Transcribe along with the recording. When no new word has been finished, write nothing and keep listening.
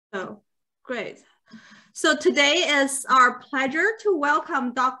So great. So today is our pleasure to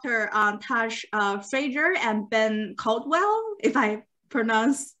welcome Dr. Taj Frazier and Ben Caldwell, if I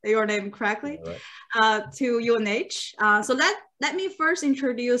pronounce your name correctly, to UNH. So let me first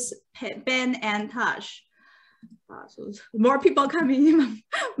introduce Ben and Taj. So more people coming in,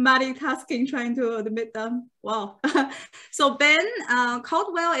 multitasking, trying to admit them. Wow. So Ben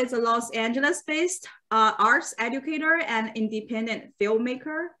Caldwell is a Los Angeles-based arts educator and independent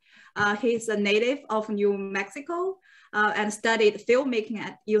filmmaker. He's a native of New Mexico and studied filmmaking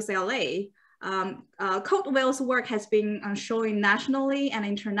at UCLA. Caldwell's work has been shown nationally and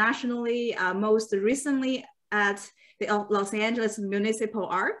internationally, most recently at the Los Angeles Municipal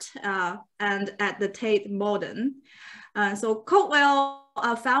Art and at the Tate Modern. So Caldwell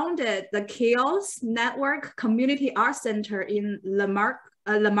founded the KAOS Network Community Art Center in Lamarck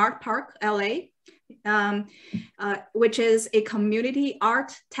Park, LA, which is a community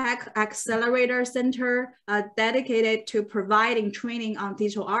art tech accelerator center dedicated to providing training on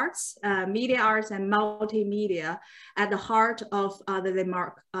digital arts, media arts, and multimedia at the heart of the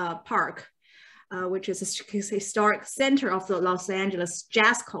Lamarck Park. Which is a historic center of the Los Angeles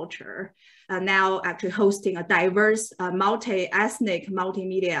jazz culture, now actually hosting a diverse, multi-ethnic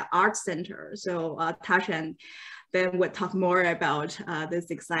multimedia arts center. So Taj and Ben would talk more about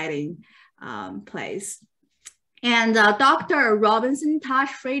this exciting place. And Dr. Robinson Taj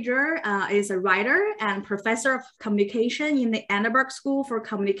Frazier is a writer and professor of communication in the Annenberg School for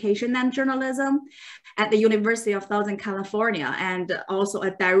Communication and Journalism at the University of Southern California, and also a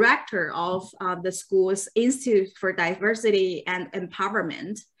director of the school's Institute for Diversity and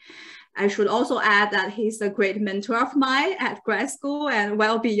Empowerment. I should also add that he's a great mentor of mine at grad school and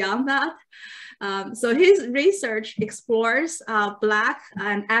well beyond that. So his research explores Black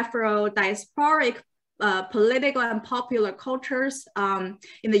and Afro-diasporic political and popular cultures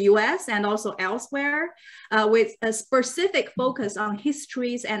in the US and also elsewhere, with a specific focus on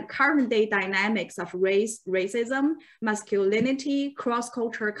histories and current day dynamics of race, racism, masculinity,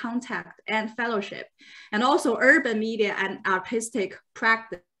 cross-cultural contact and fellowship, and also urban media and artistic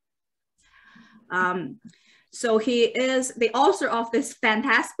practice. So he is the author of this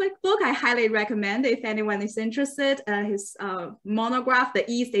fantastic book. I highly recommend if anyone is interested. His monograph, The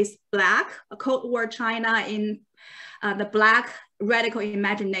East is Black, a Cold War China in the Black Radical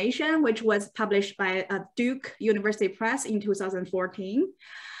Imagination, which was published by Duke University Press in 2014.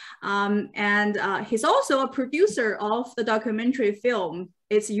 And he's also a producer of the documentary film,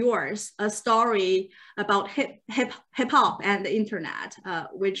 It's Yours, a story about hip hop and the internet,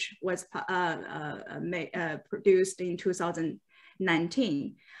 which was produced in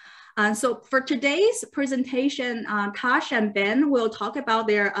 2019. So for today's presentation, Taj and Ben will talk about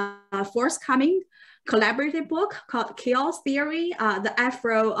their forthcoming collaborative book called KAOS Theory, the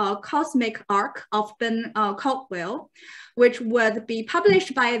Afrokosmic Arc of Ben Caldwell, which would be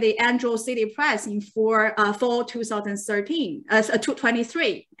published by the Angel City Press in fall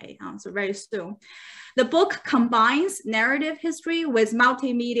 2023, so very soon. The book combines narrative history with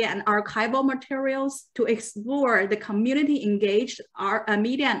multimedia and archival materials to explore the community-engaged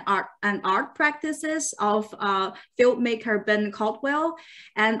media and art practices of filmmaker Ben Caldwell,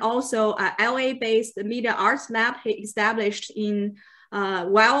 and also LA-based media arts lab he established in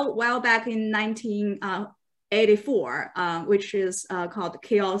well back in 1984, which is called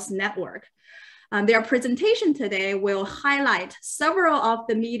KAOS Network. Their presentation today will highlight several of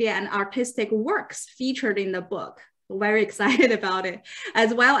the media and artistic works featured in the book. Very excited about it,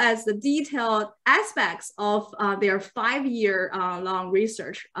 as well as the detailed aspects of their 5-year long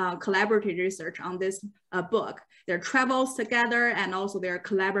research, collaborative research on this book, their travels together, and also their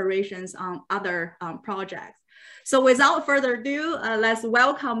collaborations on other projects. So without further ado, let's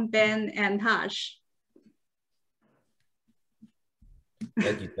welcome Ben and Taj.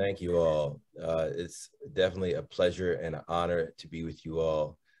 Thank you all. It's definitely a pleasure and an honor to be with you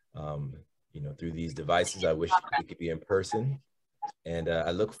all. Through these devices, I wish we could be in person, and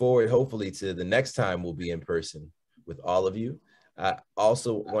I look forward, hopefully, to the next time we'll be in person with all of you. I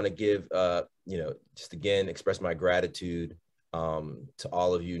also want to give, just again express my gratitude to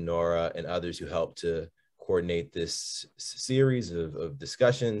all of you, Nora, and others who helped to coordinate this series of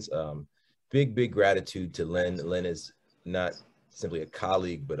discussions. Big gratitude to Lynn. Lynn is not simply a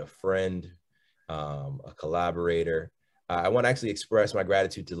colleague, but a friend, a collaborator. I want to actually express my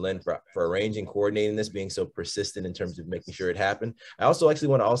gratitude to Lynn for arranging, coordinating this, being so persistent in terms of making sure it happened. I also actually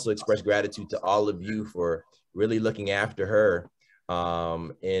want to express gratitude to all of you for really looking after her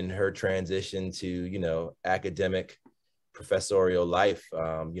in her transition to, academic, professorial life.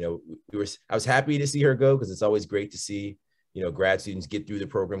 I was happy to see her go, because it's always great to see you know, grad students get through the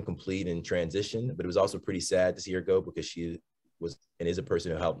program complete and transition. But it was also pretty sad to see her go because she was and is a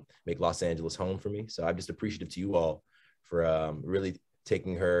person who helped make Los Angeles home for me. So I'm just appreciative to you all for really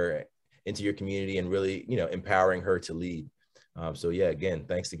taking her into your community and really, you know, empowering her to lead. So yeah, again,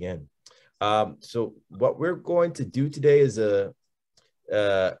 thanks again. So what we're going to do today is a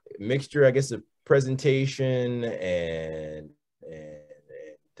mixture, I guess, of presentation and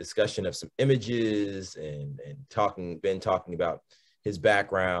discussion of some images and Ben talking about his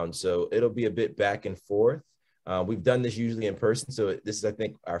background. So it'll be a bit back and forth. We've done this usually in person. So this is, I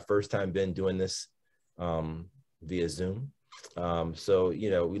think, our first time Ben doing this via Zoom. So,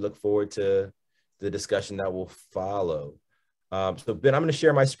 you know, we look forward to the discussion that will follow. So Ben, I'm going to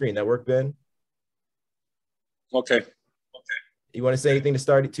share my screen. That work, Ben? Okay. You want to say anything to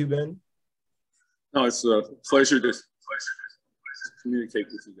start it too, Ben? No, it's a pleasure to communicate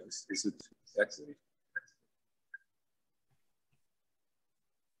with you guys. Is it excellent?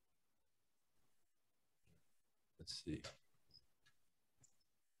 Let's see.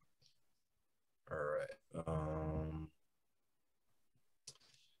 All right. All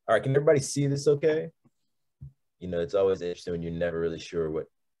right. Can everybody see this okay? You know, it's always interesting when you're never really sure what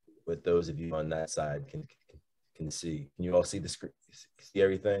those of you on that side can see. Can you all see the screen? See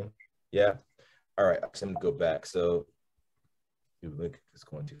everything? Yeah. All right. So I'm gonna go back. So it's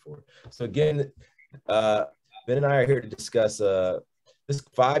going too forward. So again, Ben and I are here to discuss this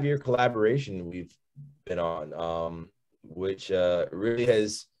 5-year collaboration we've been on, which really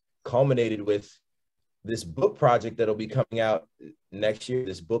has culminated with this book project that'll be coming out next year,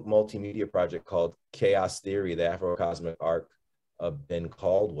 this book multimedia project called KAOS Theory, the Afrokosmic Arc of Ben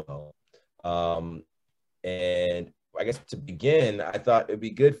Caldwell. And I guess to begin, I thought it'd be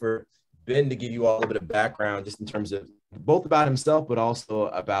good for Ben to give you all a bit of background just in terms of both about himself, but also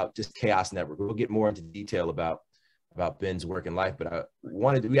about just KAOS Network. We'll get more into detail about Ben's work and life, but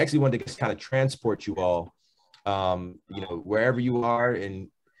we actually wanted to just kind of transport you all, you know, wherever you are in,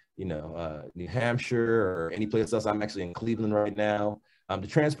 you know, New Hampshire or any place else. I'm actually in Cleveland right now, to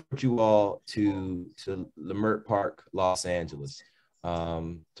transport you all to Leimert Park, Los Angeles,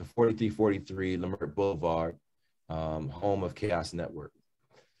 to 4343 Leimert Boulevard, home of KAOS Network.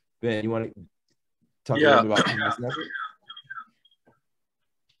 Ben, you want to talk a little bit about KAOS Network?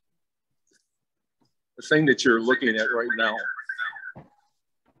 The thing that you're looking at right now,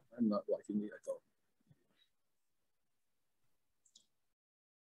 I'm not liking the echo.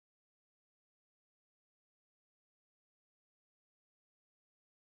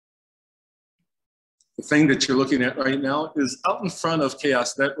 The thing that you're looking at right now is out in front of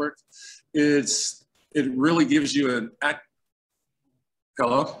KAOS Network. It really gives you an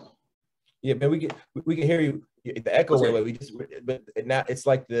hello? Yeah, man, we can hear you. The echo went away. But now it's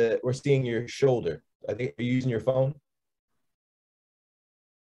like we're seeing your shoulder. I think you're using your phone.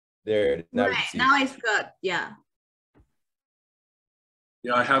 There. Now right. Now it's good. Yeah.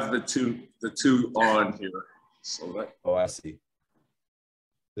 Yeah, I have the two on here. So that. Oh, I see.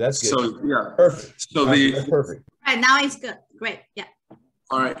 That's good. So yeah, perfect. So that's perfect. Right now it's good. Great. Yeah.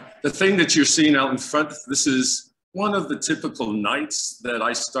 All right. The thing that you're seeing out in front, this is one of the typical nights that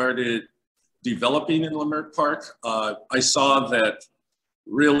I started developing in Leimert Park. I saw that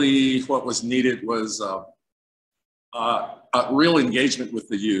really what was needed was a real engagement with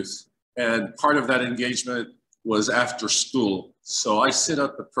the youth. And part of that engagement was after school. So I set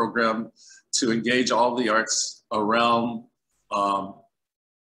up a program to engage all the arts around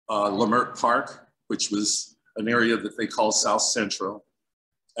Leimert Park, which was an area that they call South Central.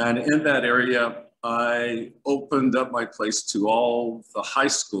 And in that area, I opened up my place to all the high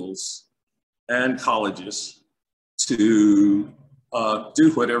schools and colleges to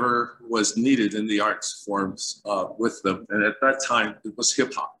do whatever was needed in the arts forms with them. And at that time, it was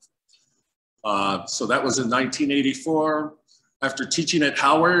hip hop. So that was in 1984. After teaching at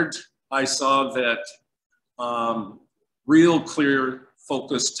Howard, I saw that real clear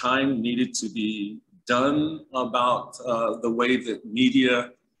focused time needed to be done about the way that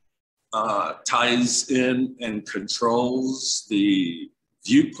media ties in and controls the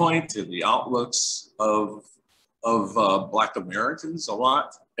viewpoint and the outlooks of Black Americans a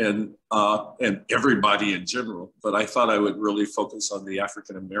lot, and everybody in general. But I thought I would really focus on the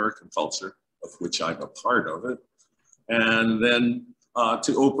African American culture, of which I'm a part of it, and then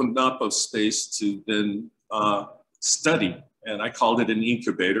to open up a space to then study. And I called it an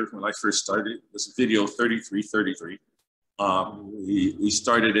incubator when I first started. It was video 3333. We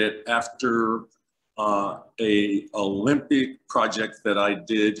started it after a Olympic project that I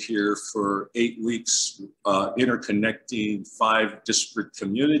did here for 8 weeks, interconnecting 5 disparate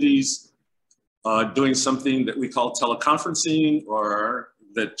communities doing something that we call teleconferencing, or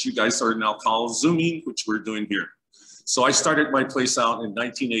that you guys are now call Zooming, which we're doing here. So I started my place out in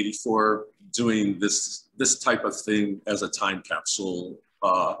 1984 doing this type of thing as a time capsule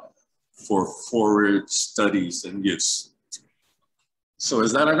for forward studies and use. So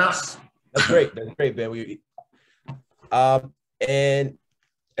is that enough? That's great. That's great, Ben. And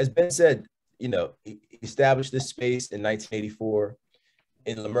as Ben said, you know, he established this space in 1984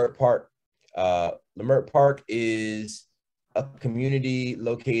 in Leimert Park. Leimert Park is a community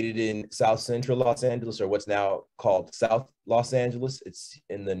located in South Central Los Angeles, or what's now called South Los Angeles. It's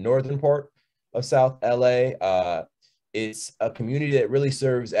in the northern part of South LA. It's a community that really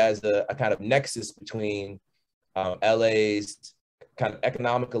serves as a kind of nexus between LA's kind of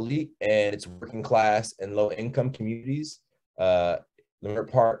economic elite and its working class and low income communities.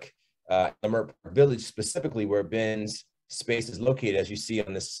 Leimert Park, Leimert Park Village specifically, where Ben's space is located, as you see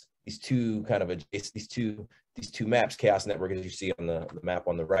on these two kind of adjacent, these two maps, KAOS Network, as you see on the map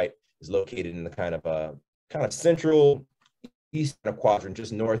on the right, is located in the kind of central eastern quadrant,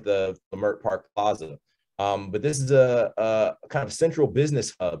 just north of Leimert Park Plaza. But this is a kind of central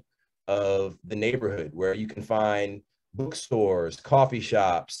business hub of the neighborhood, where you can find bookstores, coffee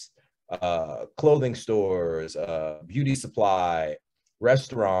shops, clothing stores, beauty supply,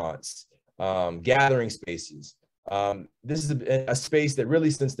 restaurants, gathering spaces. This is a space that really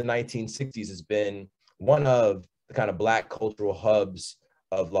since the 1960s has been one of the kind of Black cultural hubs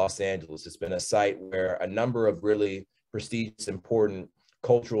of Los Angeles. It's been a site where a number of really prestigious, important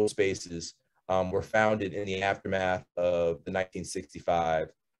cultural spaces were founded in the aftermath of the 1965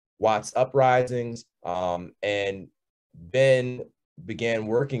 Watts uprisings. And Ben began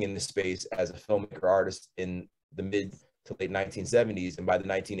working in this space as a filmmaker artist in the mid to late 1970s. And by the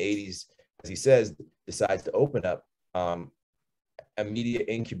 1980s, as he says, decides to open up a media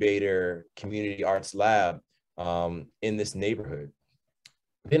incubator community arts lab in this neighborhood.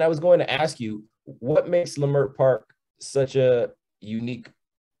 Then I was going to ask you, what makes Leimert Park such a unique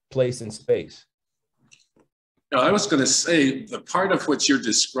place and space? Now, I was going to say, the part of what you're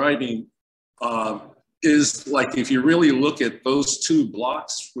describing is like, if you really look at those two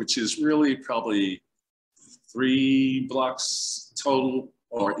blocks, which is really probably 3 blocks total,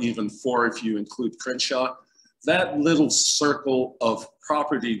 or even 4 if you include Crenshaw, that little circle of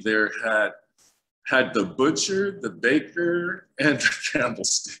property there had the butcher, the baker, and the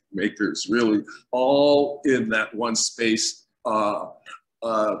candlestick makers, really all in that one space. So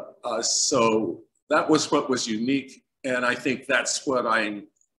that was what was unique. And I think that's what I'm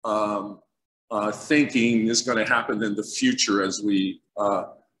thinking is going to happen in the future as we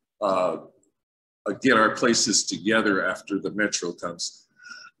get our places together after the metro comes.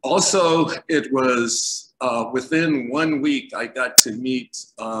 Also, it was within 1 week, I got to meet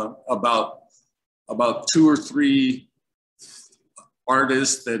about 2 or 3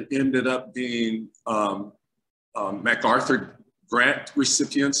 artists that ended up being MacArthur Grant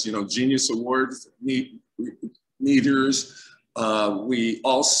recipients, you know, Genius Awards leaders. We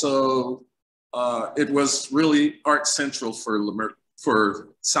also, it was really Art Central for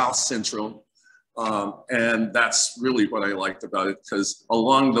South Central. And that's really what I liked about it, because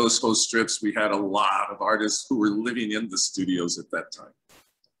along those whole strips, we had a lot of artists who were living in the studios at that time.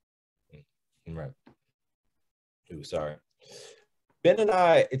 Right. Ooh, sorry. Ben and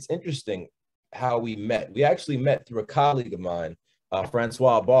I, it's interesting how we met. We actually met through a colleague of mine,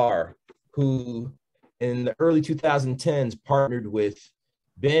 Francois Barr, who in the early 2010s partnered with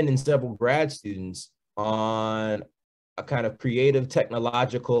Ben and several grad students on a kind of creative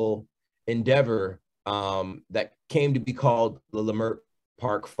technological endeavor that came to be called the Leimert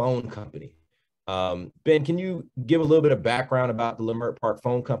Park Phone Company. Ben, can you give a little bit of background about the Leimert Park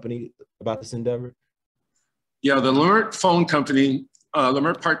Phone Company, about this endeavor? Yeah, the Leimert Phone Company,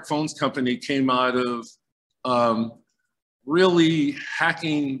 Leimert Park Phones Company came out of really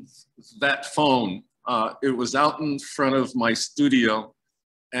hacking that phone. It was out in front of my studio,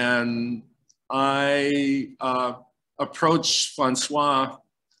 and I approached Francois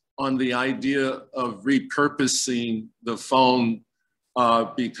on the idea of repurposing the phone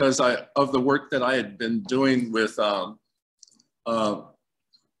because of the work that I had been doing with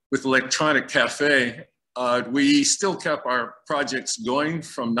Electronic Cafe. We still kept our projects going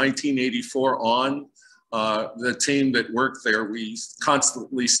from 1984 on. The team that worked there, we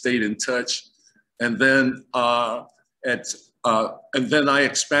constantly stayed in touch. And then I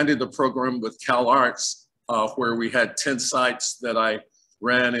expanded the program with Cal Arts, where we had 10 sites that I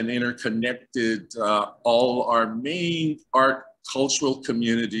ran and interconnected all our main art cultural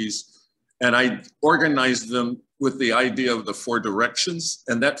communities. And I organized them with the idea of the 4 directions.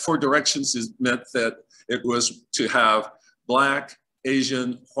 And that 4 directions meant that it was to have Black,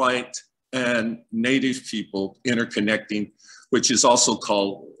 Asian, white, and Native people interconnecting, which is also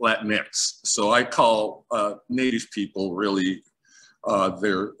called Latinx. So I call Native people really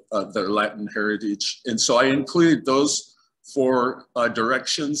their Latin heritage. And so I included those 4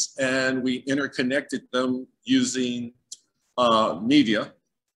 directions, and we interconnected them using media.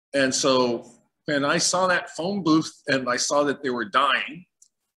 And so when I saw that phone booth and I saw that they were dying,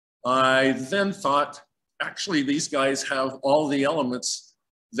 I then thought, actually, these guys have all the elements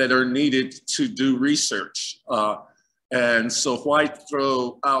that are needed to do research. And so why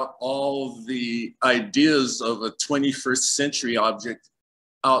throw out all the ideas of a 21st century object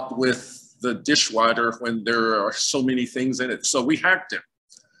out with the dishwater when there are so many things in it? So we hacked it.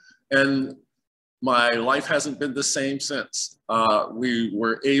 And my life hasn't been the same since. We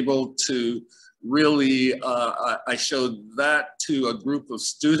were able to really, I showed that to a group of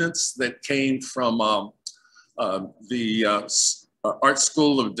students that came from the Art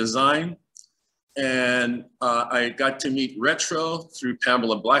School of Design. And I got to meet Retro through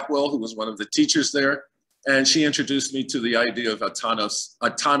Pamela Blackwell, who was one of the teachers there. And she introduced me to the idea of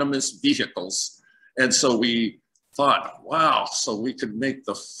autonomous vehicles. And so we thought, wow, so we could make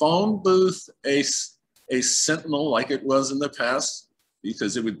the phone booth a sentinel like it was in the past,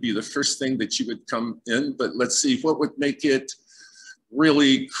 because it would be the first thing that you would come in. But let's see, what would make it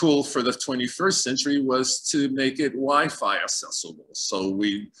really cool for the 21st century was to make it Wi-Fi accessible. So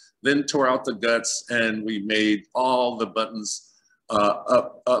we then tore out the guts and we made all the buttons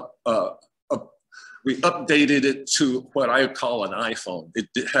we updated it to what I call an iPhone. It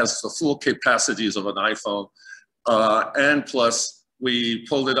has the full capacities of an iPhone. And plus, we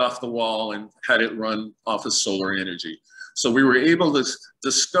pulled it off the wall and had it run off of solar energy. So we were able to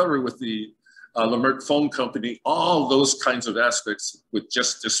discover with the Leimert Phone Company all those kinds of aspects with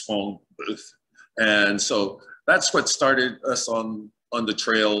just this phone booth. And so that's what started us on the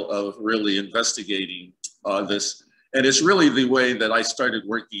trail of really investigating this. And it's really the way that I started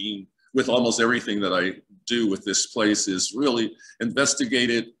working with almost everything that I do with this place, is really investigate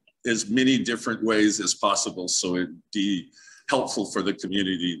it as many different ways as possible so it'd be helpful for the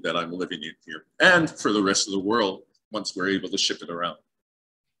community that I'm living in here and for the rest of the world once we're able to ship it around.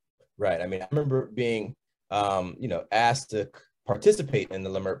 Right. I mean, I remember being, asked to participate in the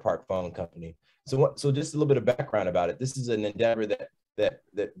Leimert Park Phone Company. So just a little bit of background about it. This is an endeavor that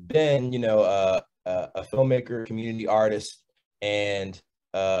Ben, a filmmaker, community artist, and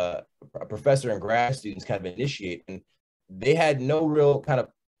a professor and grad students kind of initiate, and they had no real kind of,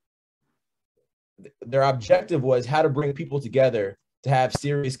 their objective was how to bring people together to have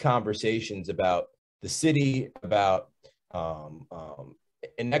serious conversations about the city, about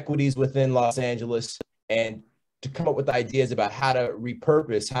inequities within Los Angeles, and to come up with ideas about how to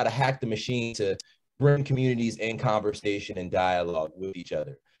repurpose, how to hack the machine to bring communities in conversation and dialogue with each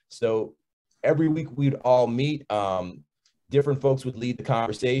other. So every week we'd all meet. Different folks would lead the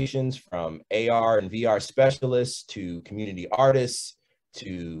conversations, from AR and VR specialists to community artists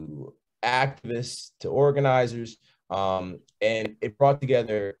to activists to organizers. And it brought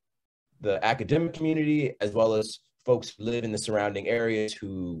together the academic community as well as folks who live in the surrounding areas,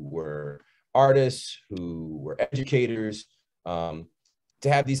 who were artists, who were educators, to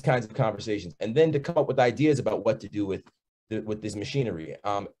have these kinds of conversations and then to come up with ideas about what to do with this machinery.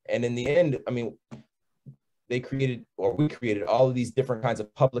 And in the end, I mean, we created all of these different kinds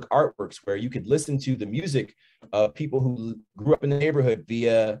of public artworks where you could listen to the music of people who grew up in the neighborhood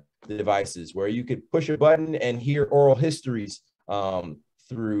via the devices, where you could push a button and hear oral histories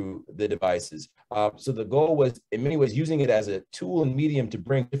through the devices. So the goal was, in many ways, using it as a tool and medium to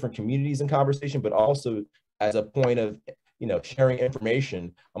bring different communities in conversation, but also as a point of, sharing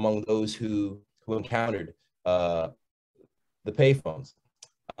information among those who encountered the payphones.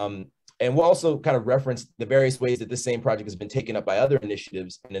 And we'll also kind of reference the various ways that this same project has been taken up by other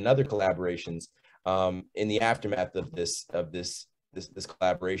initiatives and in other collaborations in the aftermath of this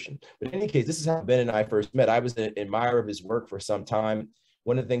collaboration. But in any case, this is how Ben and I first met. I was an admirer of his work for some time.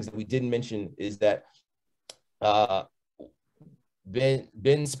 One of the things that we didn't mention is that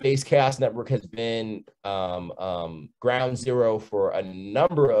Ben's Space KAOS Network has been ground zero for a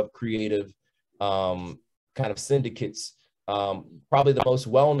number of creative kind of syndicates. Probably the most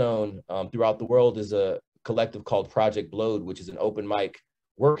well-known throughout the world is a collective called Project Blowed, which is an open mic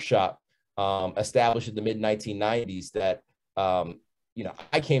workshop established in the mid-1990s that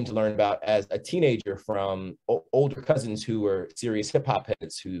I came to learn about as a teenager from older cousins who were serious hip hop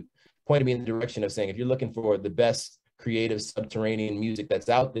heads, who pointed me in the direction of saying, if you're looking for the best creative subterranean music that's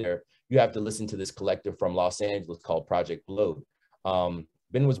out there, you have to listen to this collective from Los Angeles called Project Globe.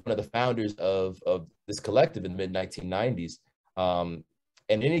 Ben was one of the founders of this collective in the mid-1990s. And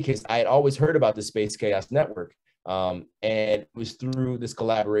in any case, I had always heard about the Space KAOS Network. And it was through this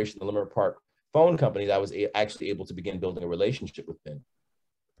collaboration, the Limerick Park phone company, that I was actually able to begin building a relationship with Ben.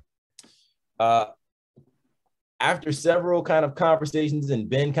 After several kind of conversations and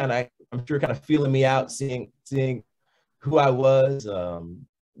Ben kind of, I'm sure, kind of feeling me out, seeing who I was,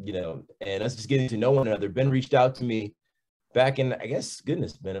 you know, and us just getting to know one another, Ben reached out to me back in, I guess,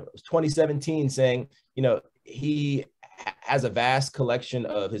 goodness, Ben, it was 2017, saying, you know, he has a vast collection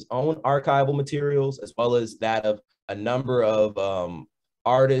of his own archival materials, as well as that of a number of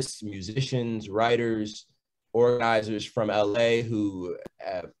artists, musicians, writers, organizers from LA who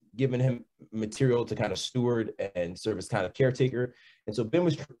have given him material to kind of steward and serve as kind of caretaker. And so Ben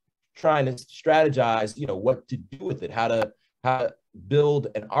was trying to strategize, you know, what to do with it, how to build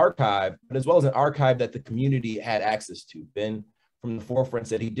an archive, but as well as an archive that the community had access to. Ben, from the forefront,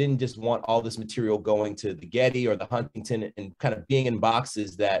 said he didn't just want all this material going to the Getty or the Huntington and kind of being in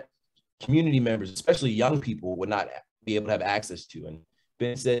boxes that community members, especially young people, would not be able to have access to. And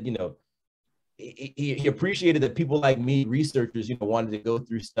Ben said, you know, he appreciated that people like me, researchers, you know, wanted to go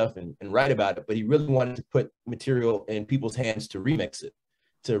through stuff and write about it, but he really wanted to put material in people's hands to remix it,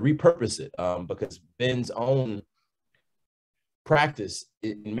 to repurpose it, because Ben's own practice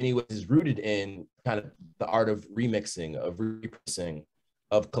in many ways is rooted in kind of the art of remixing, of repurposing,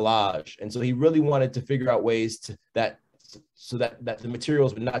 of collage. And so he really wanted to figure out ways to that the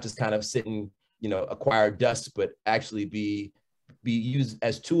materials would not just kind of sit and, you know, acquire dust, but actually be used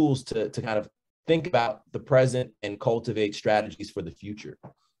as tools to kind of think about the present and cultivate strategies for the future.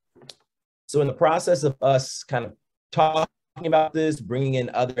 So in the process of us kind of talking about this, bringing in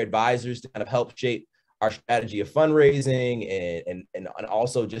other advisors to kind of help shape our strategy of fundraising and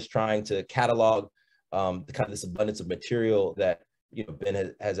also just trying to catalog the kind of this abundance of material that, you know,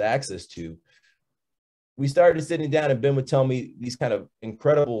 Ben has access to, we started sitting down and Ben would tell me these kind of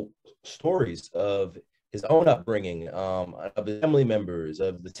incredible stories of his own upbringing, of his family members,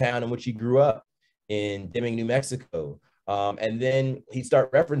 of the town in which he grew up in Deming, New Mexico. And then he'd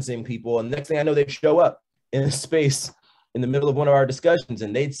start referencing people, and the next thing I know, they'd show up in a space in the middle of one of our discussions,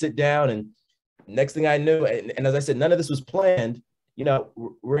 and they'd sit down, and next thing I knew, and as I said, none of this was planned, you know,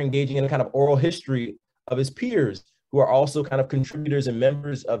 we're engaging in a kind of oral history of his peers who are also kind of contributors and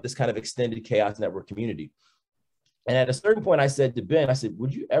members of this kind of extended KAOS network community. And at a certain point, I said to Ben, I said,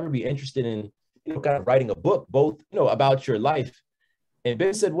 would you ever be interested in, you know, kind of writing a book, both, you know, about your life? And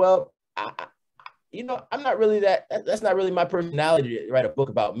Ben said, well, you know, I'm not really that's not really my personality to write a book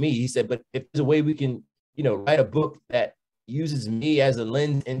about me. He said, but if there's a way we can, you know, write a book that uses me as a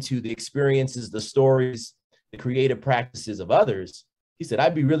lens into the experiences, the stories, the creative practices of others, he said,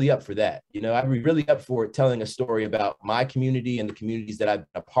 I'd be really up for that. You know, I'd be really up for telling a story about my community and the communities that I've been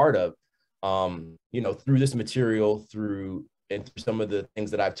a part of, you know, through this material, through some of the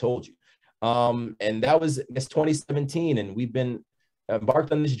things that I've told you. And that was, I guess, 2017. And we've been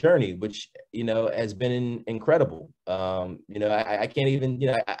embarked on this journey, which, you know, has been incredible. You know, I can't even, you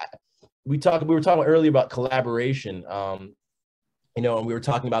know, we were talking earlier about collaboration, you know, and we were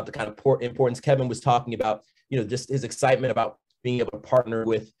talking about the kind of importance Kevin was talking about, you know, just his excitement about being able to partner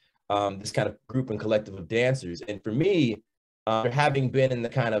with this kind of group and collective of dancers. And for me, having been in the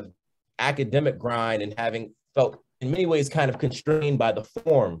kind of academic grind and having felt in many ways kind of constrained by the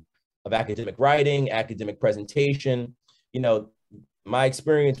form of academic writing, academic presentation, you know, my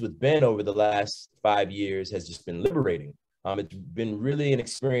experience with Ben over the last 5 years has just been liberating. It's been really an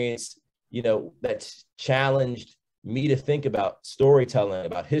experience, you know, that's challenged me to think about storytelling,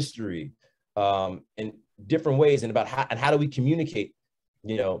 about history, in different ways, and about how do we communicate,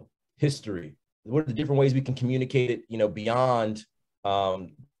 you know, history? What are the different ways we can communicate it, you know, beyond the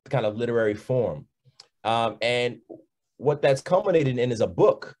kind of literary form? And what that's culminated in is a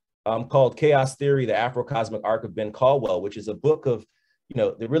book called KAOS Theory, the Afrokosmic Arc of Ben Caldwell, which is a book of, you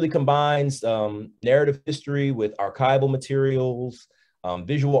know, that really combines narrative history with archival materials,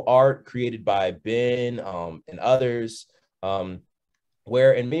 visual art created by Ben and others,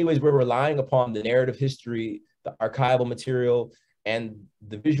 where in many ways we're relying upon the narrative history, the archival material, and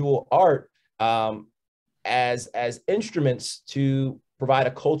the visual art as instruments to provide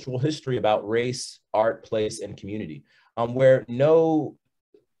a cultural history about race, art, place, and community, where no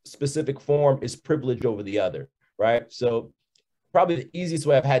specific form is privileged over the other, right? So probably the easiest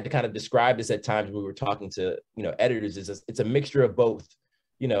way I've had to kind of describe this at times when we were talking to, you know, editors is it's a mixture of both,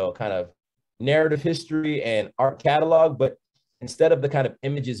 you know, kind of narrative history and art catalog, but instead of the kind of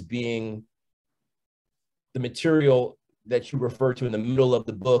images being the material that you refer to in the middle of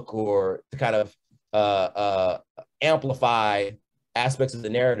the book, or to kind of amplify aspects of the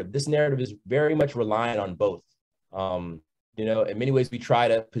narrative. This narrative is very much reliant on both. You know, in many ways, we try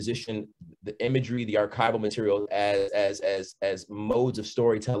to position the imagery, the archival material as modes of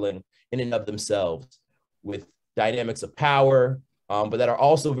storytelling in and of themselves, with dynamics of power, but that are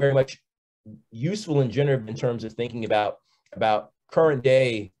also very much useful and generative in terms of thinking about current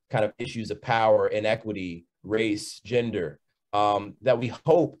day kind of issues of power, inequity, race, gender, that we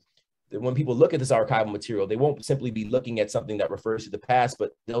hope that when people look at this archival material, they won't simply be looking at something that refers to the past,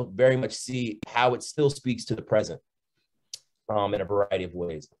 but they'll very much see how it still speaks to the present in a variety of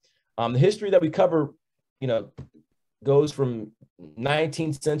ways. The history that we cover, you know, goes from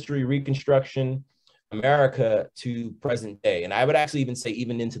 19th century Reconstruction America to present day. And I would actually even say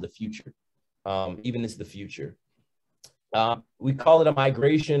even into the future, we call it a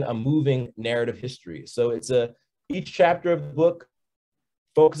migration, a moving narrative history. So it's each chapter of the book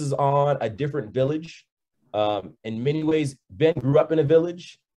focuses on a different village. In many ways, Ben grew up in a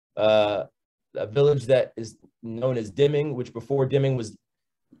village that is known as Deming, which before Deming was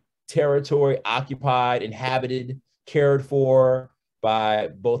territory occupied, inhabited, cared for by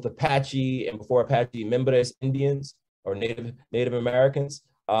both Apache and before Apache Membres Indians or Native Americans.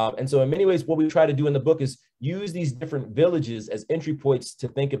 And so in many ways, what we try to do in the book is use these different villages as entry points to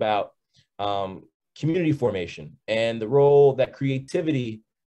think about community formation and the role that creativity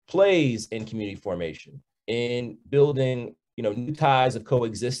plays in community formation, in building, you know, new ties of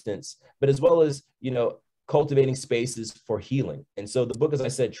coexistence, but as well as, you know, cultivating spaces for healing. And so the book, as I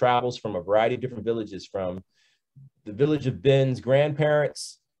said, travels from a variety of different villages, from the village of Ben's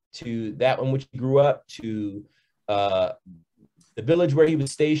grandparents to that in which he grew up, to the village where he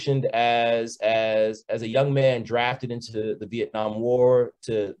was stationed as a young man drafted into the Vietnam War,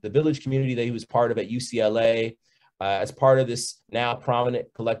 to the village community that he was part of at UCLA, as part of this now prominent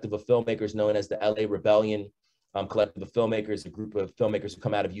collective of filmmakers known as the LA Rebellion collective of filmmakers, a group of filmmakers who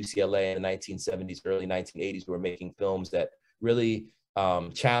come out of UCLA in the 1970s, early 1980s, who were making films that really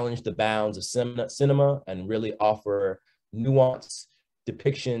challenge the bounds of cinema and really offer nuanced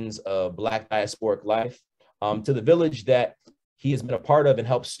depictions of Black diasporic life, to the village that he has been a part of and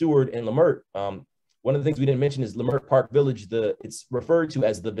helped steward in Leimert. One of the things we didn't mention is Leimert Park Village. It's referred to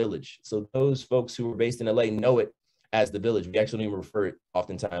as the village. So those folks who are based in LA know it as the village. We actually don't even refer it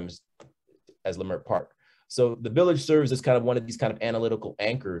oftentimes as Leimert Park. So the village serves as kind of one of these kind of analytical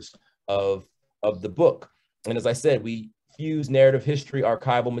anchors of the book. And as I said, we fuse narrative history,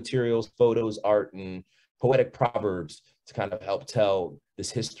 archival materials, photos, art, and poetic proverbs to kind of help tell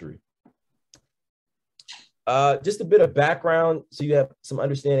this history. Just a bit of background so you have some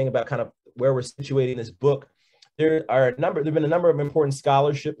understanding about kind of where we're situating this book. There have been a number of important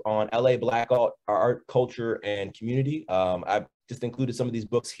scholarship on LA Black art, culture, and community. I've just included some of these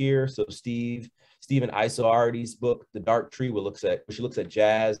books here. So Stephen Isoardi's book, The Dark Tree, which looks at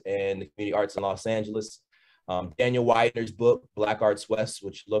jazz and the community arts in Los Angeles. Daniel Widener's book, Black Arts West,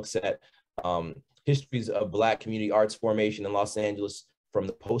 which looks at histories of Black community arts formation in Los Angeles from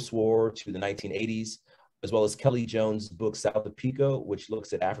the post-war to the 1980s, as well as Kelly Jones' book, South of Pico, which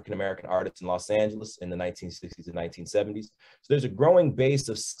looks at African-American artists in Los Angeles in the 1960s and 1970s. So there's a growing base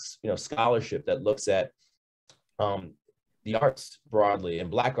of scholarship that looks at the arts broadly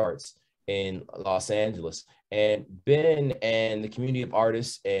and Black arts in Los Angeles. And Ben and the community of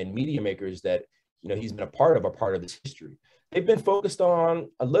artists and media makers that he's been a part of are part of this history. They've been focused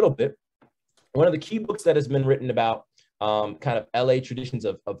on a little bit. One of the key books that has been written about kind of LA traditions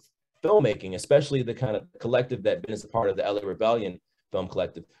of filmmaking, especially the kind of collective that Ben is a part of, the LA Rebellion Film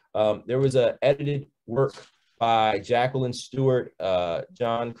Collective. There was an edited work by Jacqueline Stewart,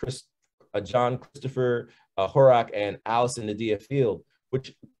 John Christopher Horak, and Allison Nadia Field,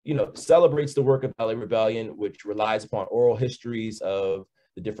 which celebrates the work of LA Rebellion, which relies upon oral histories of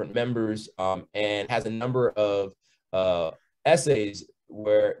the different members, and has a number of essays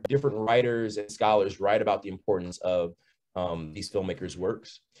where different writers and scholars write about the importance of these filmmakers'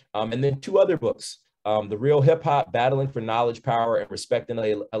 works. And then two other books, The Real Hip Hop, Battling for Knowledge, Power, and Respect in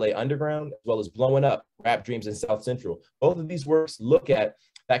LA Underground, as well as Blowing Up, Rap Dreams in South Central. Both of these works look at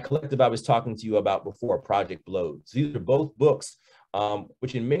that collective I was talking to you about before, Project Blowed. So these are both books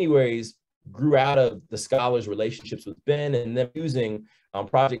which in many ways grew out of the scholars' relationships with Ben, and them using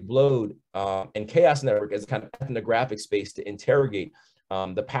Project Blowed and KAOS Network as a kind of ethnographic space to interrogate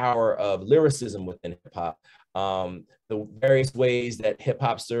the power of lyricism within hip hop, the various ways that hip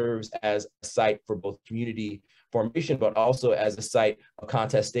hop serves as a site for both community formation, but also as a site of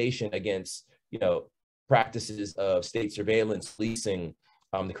contestation against, practices of state surveillance, policing,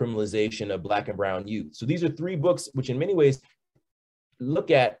 the criminalization of Black and brown youth. So these are three books which in many ways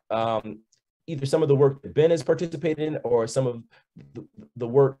look at either some of the work that Ben has participated in or some of the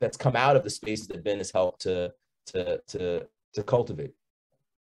work that's come out of the spaces that Ben has helped to cultivate.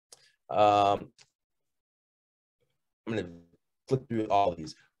 I'm going to flip through all of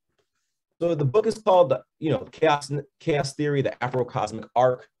these. So the book is called, KAOS Theory, the Afrokosmic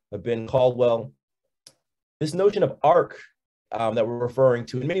Arc of Ben Caldwell. This notion of arc that we're referring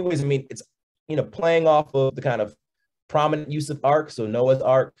to, in many ways, I mean, it's, playing off of the kind of prominent use of ark. So Noah's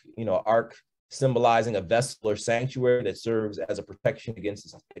Ark, ark symbolizing a vessel or sanctuary that serves as a protection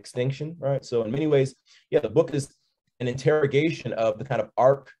against extinction, right? So in many ways, yeah, the book is an interrogation of the kind of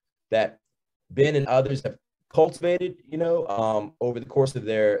arc that Ben and others have cultivated, over the course of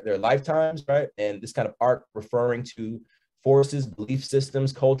their lifetimes, right? And this kind of arc referring to forces, belief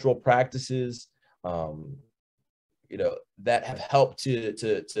systems, cultural practices, that have helped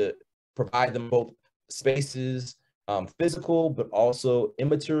to provide them both spaces, physical, but also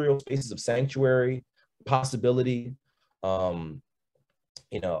immaterial spaces of sanctuary, possibility, alterity.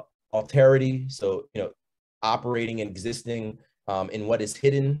 So, operating and existing in what is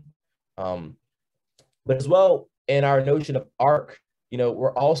hidden. But as well, in our notion of arc,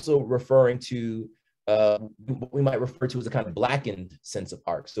 we're also referring to what we might refer to as a kind of Blackened sense of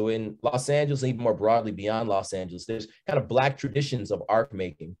arc. So in Los Angeles, and even more broadly beyond Los Angeles, there's kind of Black traditions of arc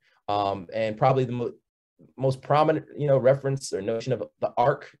making. And probably the most prominent, reference or notion of the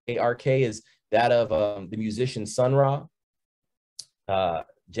arc, A-R-K, is that of the musician Sun Ra,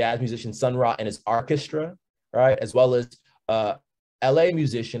 jazz musician Sun Ra and his orchestra, right? As well as LA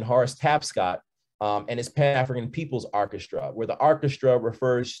musician Horace Tapscott and his Pan-African People's Orchestra, where the orchestra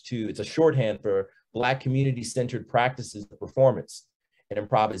refers to, it's a shorthand for Black community-centered practices of performance and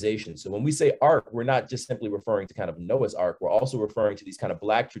improvisation. So when we say arc, we're not just simply referring to kind of Noah's Ark, we're also referring to these kind of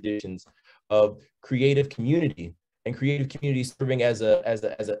Black traditions of creative community, and creative community serving as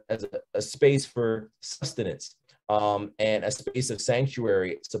a space for sustenance and a space of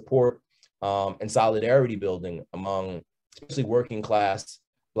sanctuary, support, and solidarity building among especially working class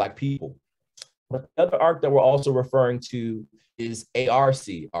Black people. But the other arc that we're also referring to is ARC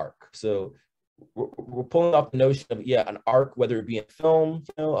arc. So we're pulling off the notion of, an arc, whether it be in film,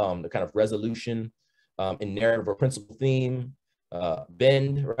 the kind of resolution in narrative or principal theme,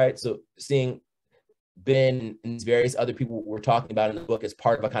 Ben, right? So seeing Ben and these various other people we're talking about in the book as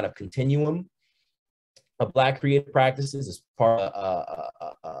part of a kind of continuum of Black creative practices, as part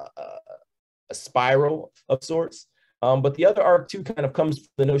of a spiral of sorts. But the other arc too kind of comes from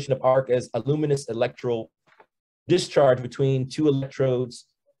the notion of arc as a luminous electral discharge between two electrodes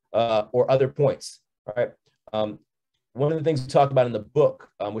or other points, right? One of the things we talk about in the book,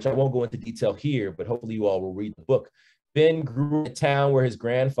 which I won't go into detail here, but hopefully you all will read the book. Ben grew in a town where his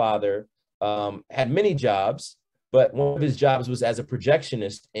grandfather had many jobs, but one of his jobs was as a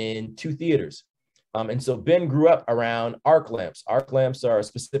projectionist in 2 theaters. And so Ben grew up around arc lamps. Arc lamps are a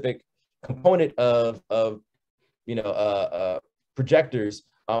specific component of projectors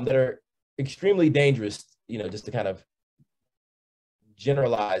that are extremely dangerous, just to kind of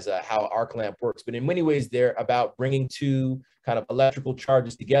generalize how arc lamp works. But in many ways, they're about bringing 2 kind of electrical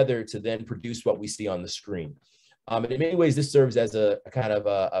charges together to then produce what we see on the screen. And in many ways, this serves as a kind of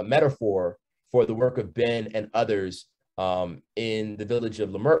a metaphor for the work of Ben and others in the village of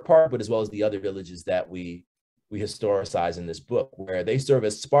Leimert Park, but as well as the other villages that we historicize in this book, where they serve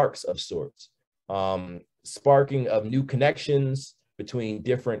as sparks of sorts, sparking of new connections between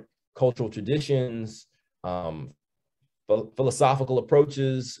different cultural traditions, philosophical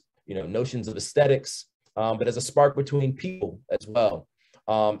approaches, notions of aesthetics, but as a spark between people as well.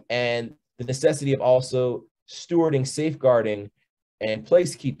 And the necessity of also stewarding, safeguarding, and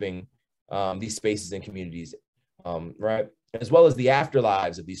placekeeping these spaces and communities, right? As well as the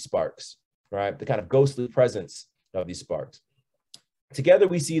afterlives of these sparks, right? The kind of ghostly presence of these sparks. Together,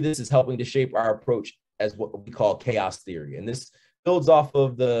 we see this as helping to shape our approach as what we call KAOS theory. And this builds off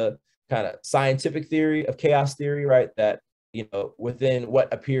of the kind of scientific theory of KAOS theory, right? That, within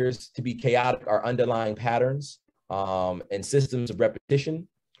what appears to be chaotic are underlying patterns and systems of repetition,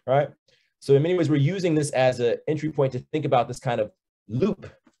 right? So in many ways, we're using this as an entry point to think about this kind of loop,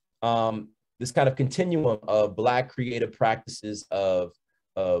 this kind of continuum of Black creative practices of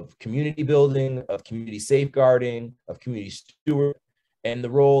community building, of community safeguarding, of community steward, and the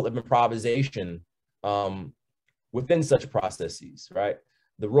role of improvisation within such processes, right?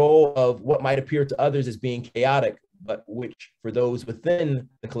 The role of what might appear to others as being chaotic, but which for those within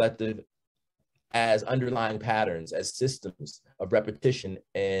the collective as underlying patterns, as systems of repetition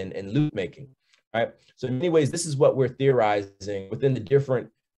and loop making. right? So in many ways, this is what we're theorizing within the different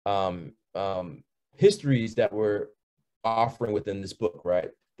histories that we're offering within this book, right?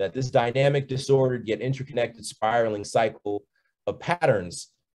 That this dynamic, disordered, yet interconnected, spiraling cycle of patterns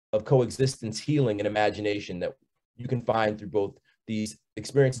of coexistence, healing, and imagination that you can find through both these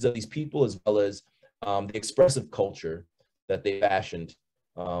experiences of these people as well as the expressive culture that they fashioned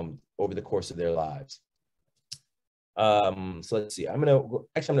over the course of their lives. So let's see, I'm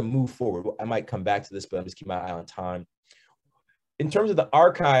gonna move forward. I might come back to this, but I'm just keeping my eye on time. In terms of the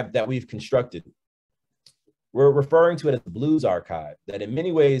archive that we've constructed, we're referring to it as the Blues Archive, that in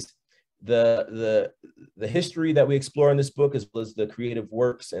many ways, the history that we explore in this book, as well as the creative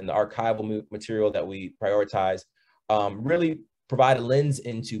works and the archival material that we prioritize, really provide a lens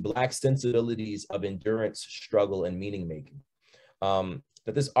into Black sensibilities of endurance, struggle, and meaning making.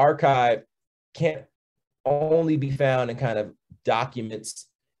 That this archive can't only be found in kind of documents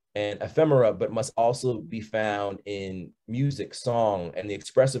and ephemera, but must also be found in music, song, and the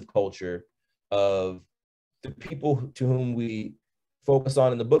expressive culture of the people to whom we focus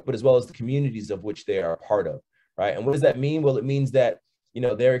on in the book, but as well as the communities of which they are a part of, right? And what does that mean? Well, it means that, you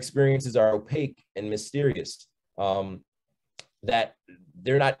know, their experiences are opaque and mysterious, that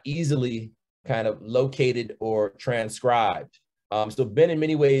they're not easily kind of located or transcribed. So Ben, in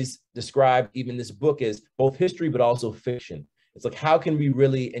many ways, described even this book as both history, but also fiction. It's like, how can we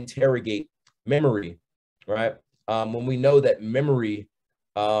really interrogate memory, right? When we know that memory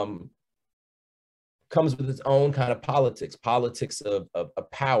comes with its own kind of politics of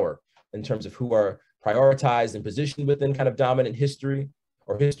power in terms of who are prioritized and positioned within kind of dominant history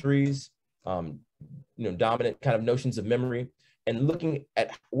or histories, you know, dominant kind of notions of memory, and looking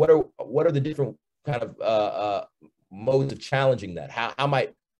at what are the different kind of modes of challenging that. How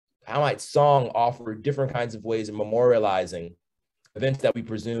might song offer different kinds of ways of memorializing events that we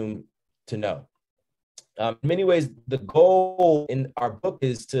presume to know? In many ways, the goal in our book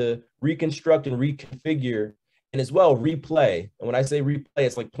is to reconstruct and reconfigure and as well replay. And when I say replay,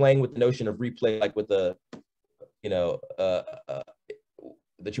 it's like playing with the notion of replay, like with the, you know,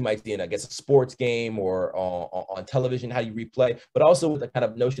 that you might see in, I guess, a sports game or on television, how you replay, but also with the kind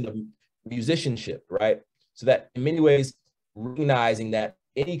of notion of musicianship, right? So that in many ways, recognizing that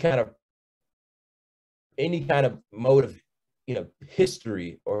any kind of mode of, you know,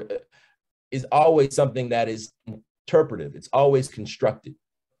 history or is always something that is interpretive. It's always constructed,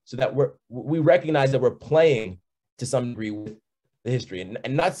 so that we recognize that we're playing to some degree with the history, and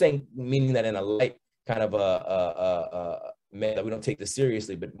not saying, meaning that in a light kind of man, that we don't take this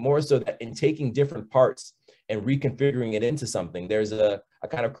seriously, but more so that in taking different parts and reconfiguring it into something, there's a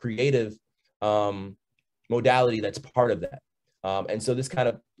kind of creative modality that's part of that. And so this kind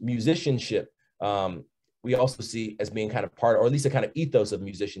of musicianship, we also see as being kind of part, or at least a kind of ethos of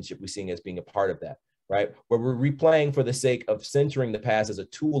musicianship, we're seeing as being a part of that, right? Where we're replaying for the sake of centering the past as a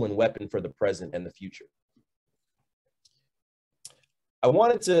tool and weapon for the present and the future. I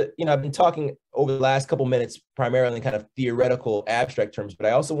wanted to, you know, I've been talking over the last couple minutes primarily in kind of theoretical, abstract terms, but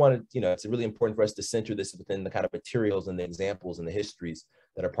I also wanted, you know, it's really important for us to center this within the kind of materials and the examples and the histories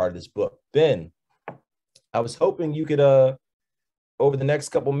that are part of this book. Ben, I was hoping you could, over the next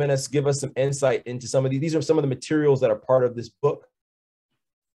couple minutes, give us some insight into some of these are some of the materials that are part of this book.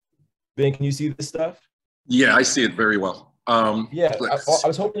 Ben, can you see this stuff? Yeah, I see it very well. Yeah, I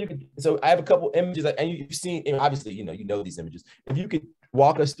was hoping you could. So I have a couple images, and you've seen, obviously, you know these images. If you could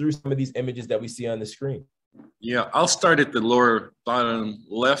walk us through some of these images that we see on the screen. Yeah, I'll start at the lower bottom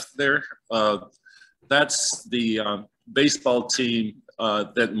left there. That's the baseball team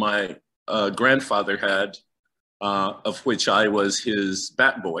that my grandfather had, of which I was his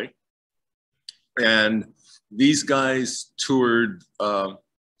bat boy. And these guys toured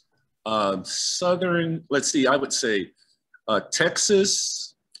southern, let's see, I would say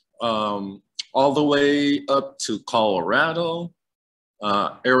Texas, all the way up to Colorado,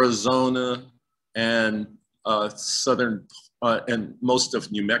 Arizona, and southern and most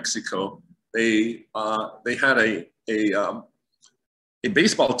of New Mexico. They had a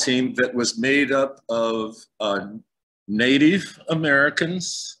baseball team that was made up of Native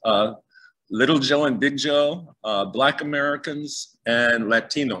Americans, Little Joe and Big Joe, Black Americans, and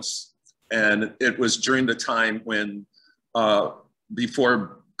Latinos. And it was during the time when,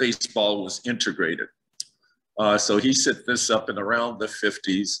 before baseball was integrated. So he set this up in around the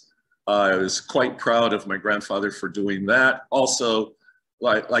 50s. I was quite proud of my grandfather for doing that. Also,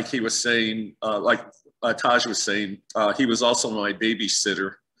 like he was saying, like Taj was saying, he was also my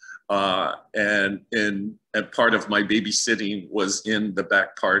babysitter. And part of my babysitting was in the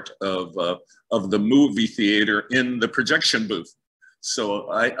back part of the movie theater in the projection booth. So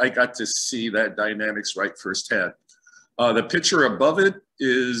I got to see that dynamics right firsthand. The picture above it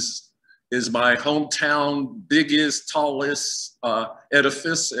is my hometown biggest, tallest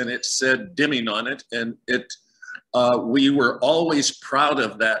edifice, and it said Deming on it. And we were always proud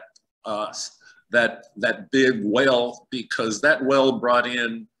of that, that big well, because that well brought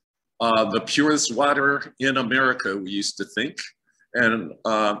in the purest water in America, we used to think. And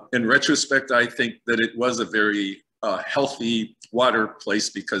in retrospect, I think that it was a very healthy water place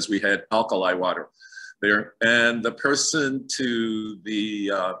because we had alkali water there. And the person to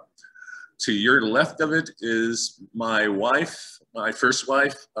your left of it is my wife, my first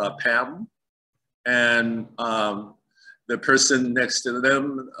wife, Pam. And the person next to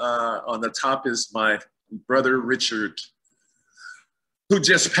them on the top is my brother, Richard, who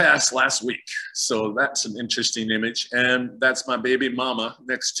just passed last week. So that's an interesting image. And that's my baby mama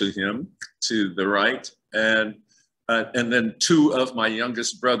next to him to the right. And then two of my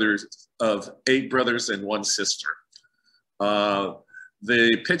youngest brothers, of 8 brothers and 1 sister.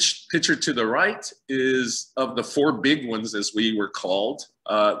 The picture to the right is of the 4 big ones, as we were called.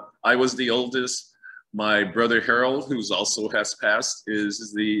 I was the oldest. My brother Harold, who's also has passed,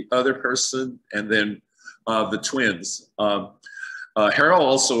 is the other person, and then the twins. Harold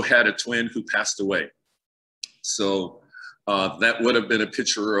also had a twin who passed away. So that would have been a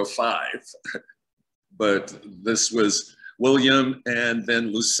picture of 5. But this was William and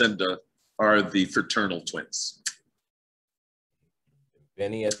then Lucinda are the fraternal twins.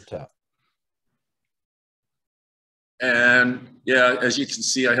 Benny at the top. And yeah, as you can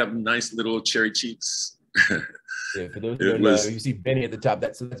see, I have nice little cherry cheeks. Yeah, for those who don't know, you see Benny at the top.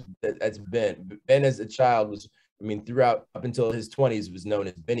 That's Ben. Ben as a child was, I mean, throughout up until his 20s was known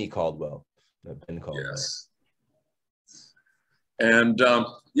as Benny Caldwell. Ben Caldwell. Yes. And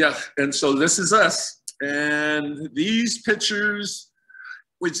yeah, and so this is us. And these pictures,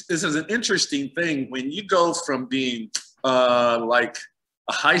 which this is an interesting thing, when you go from being like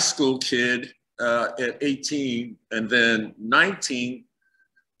a high school kid at 18 and then 19,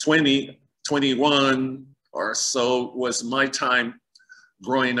 20, 21 or so was my time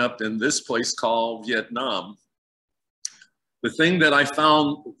growing up in this place called Vietnam. The thing that I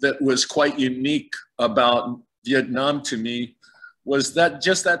found that was quite unique about Vietnam to me was that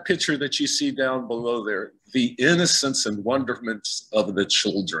just that picture that you see down below there, the innocence and wonderment of the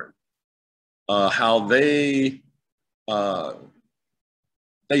children, how they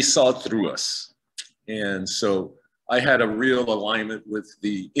saw through us. And so I had a real alignment with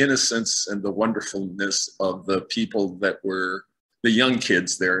the innocence and the wonderfulness of the people that were the young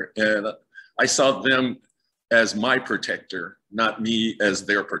kids there. And I saw them as my protector, not me as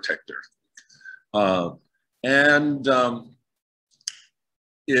their protector.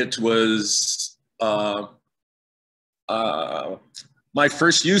 It was my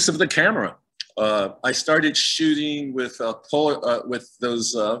first use of the camera. I started shooting with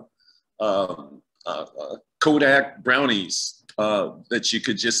those Kodak brownies that you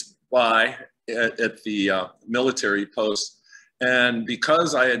could just buy at the military post. And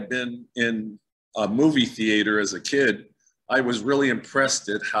because I had been in a movie theater as a kid, I was really impressed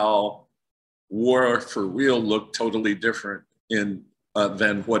at how War for Real looked totally different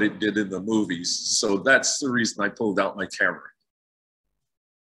than what it did in the movies. So that's the reason I pulled out my camera.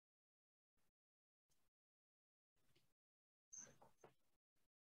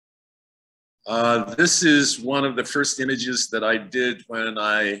 This is one of the first images that I did when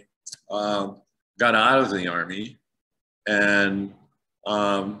I got out of the Army. And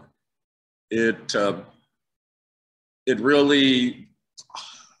it really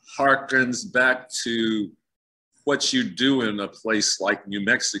harkens back to what you do in a place like New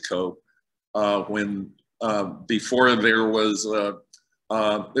Mexico when before there was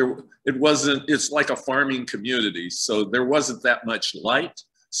it's like a farming community, so there wasn't that much light.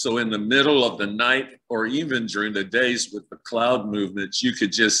 So in the middle of the night or even during the days with the cloud movements, you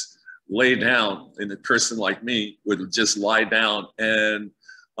could just lay down, and a person like me would just lie down and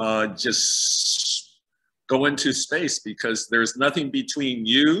just go into space, because there's nothing between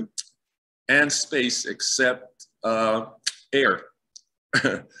you and space except air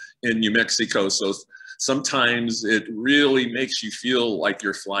in New Mexico. So sometimes it really makes you feel like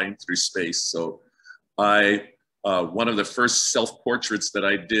you're flying through space. So one of the first self-portraits that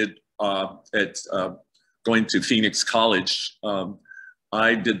I did at going to Phoenix College,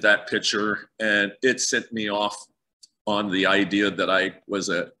 I did that picture, and it sent me off on the idea that I was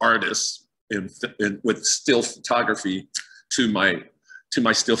an artist with still photography to my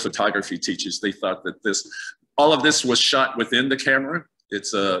still photography teachers. They thought that all of this was shot within the camera.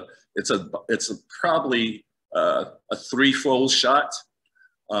 It's probably a threefold shot,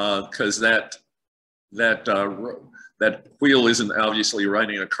 because that wheel isn't obviously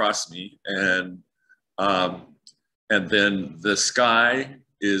running across me, and then the sky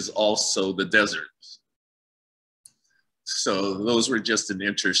is also the desert. So those were just an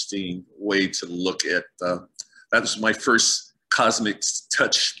interesting way to look at. That was my first cosmic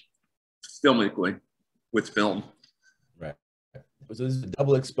touch filmically with film. Right. So this is a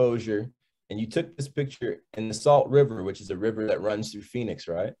double exposure, and you took this picture in the Salt River, which is a river that runs through Phoenix,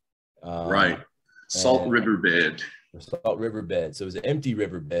 right? Right. Salt riverbed. Salt riverbed. So it was an empty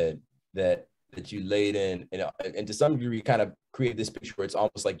riverbed that you laid in, and to some degree, you kind of create this picture where it's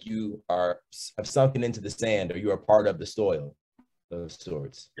almost like you have sunken into the sand, or you are part of the soil of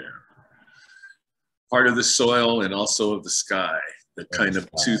sorts. Yeah. Part of the soil and also of the sky. The kind of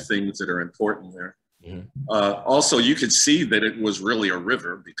two things that are important there. Mm-hmm. Also, you could see that it was really a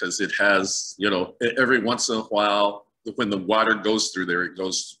river, because it has, you know, every once in a while, when the water goes through there, it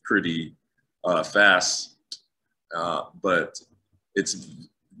goes pretty fast, but it's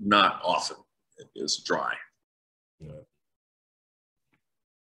not often. It is dry. Yeah.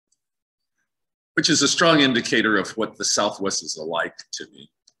 Which is a strong indicator of what the Southwest is like to me.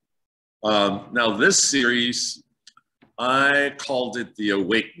 Now this series, I called it The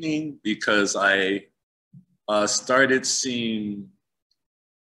Awakening, because I started seeing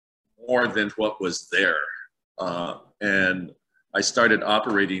more than what was there. And I started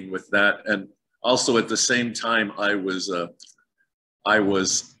operating with that. And also at the same time, I was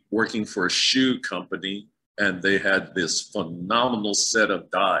working for a shoe company, and they had this phenomenal set of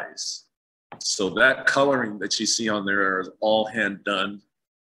dyes. So that coloring that you see on there is all hand done.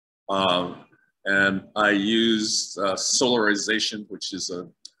 And I used solarization, which is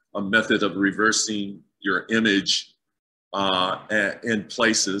a method of reversing your image in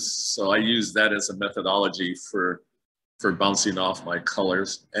places. So I use that as a methodology for bouncing off my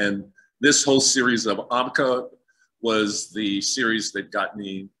colors. And this whole series of Amka was the series that got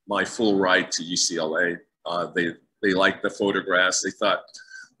me my full ride to UCLA. They liked the photographs. They thought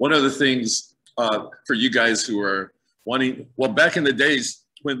one of the things for you guys who are wanting, well, back in the days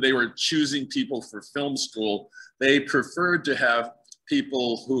when they were choosing people for film school, they preferred to have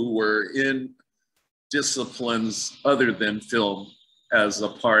people who were in disciplines other than film as a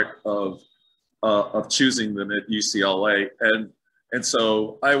part of choosing them at UCLA. And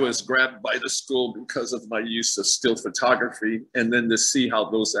so I was grabbed by the school because of my use of still photography, and then to see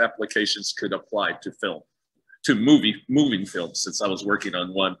how those applications could apply to film, to moving film, since I was working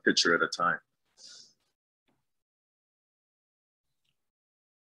on one picture at a time.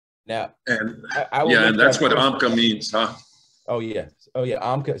 Now, and and that's what Amka means, huh? Oh yeah,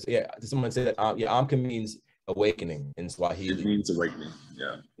 Amka. Yeah, someone said that. Amka means awakening in Swahili. It means awakening.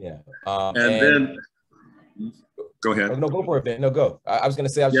 Yeah. Yeah. And then. Go ahead. Oh, no, go for it, Ben. No, go. I was going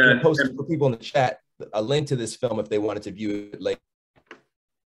to say, I was going to post for people in the chat a link to this film if they wanted to view it later.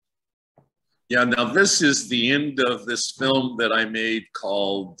 Yeah, now this is the end of this film that I made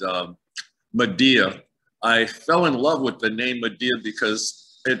called Medea. I fell in love with the name Medea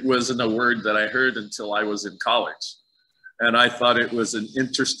because it wasn't a word that I heard until I was in college. And I thought it was an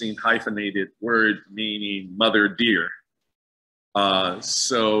interesting hyphenated word meaning mother dear.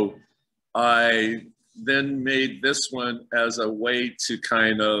 So I then made this one as a way to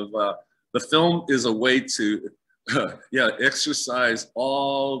kind of, the film is a way to, exercise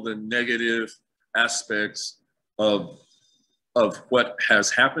all the negative aspects of what has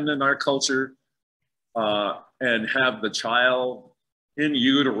happened in our culture, and have the child in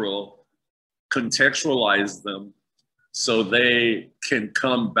utero contextualize them so they can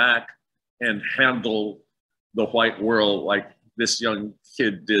come back and handle the white world like this young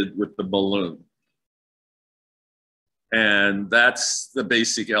kid did with the balloon. And that's the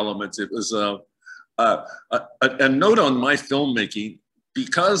basic elements. It was a note on my filmmaking.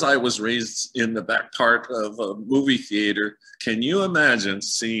 Because I was raised in the back part of a movie theater, can you imagine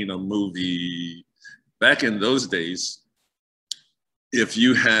seeing a movie back in those days? If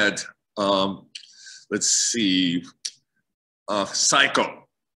you had, let's see, Psycho,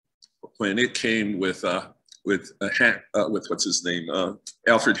 when it came with what's his name,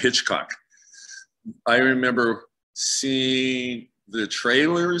 Alfred Hitchcock. I remember seeing the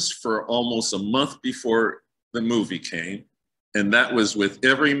trailers for almost a month before the movie came. And that was with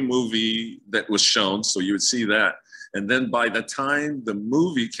every movie that was shown. So you would see that. And then by the time the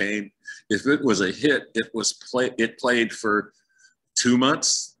movie came, if it was a hit, it played for 2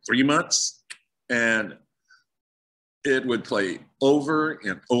 months, 3 months, and it would play over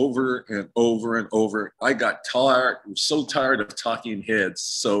and over and over and over. I got tired, so tired of talking heads.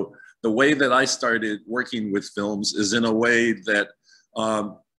 So the way that I started working with films is in a way that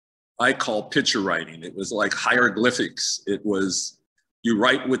I call picture writing. It was like hieroglyphics. It was, you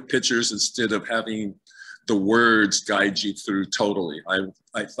write with pictures instead of having the words guide you through totally.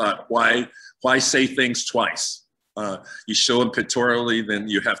 I thought, why say things twice? You show them pictorially, then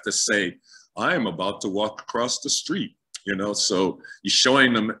you have to say, I am about to walk across the street, you know? So you're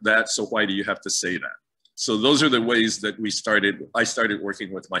showing them that, so why do you have to say that? So those are the ways that I started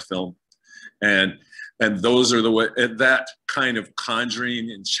working with my film. And those are the way, and that kind of conjuring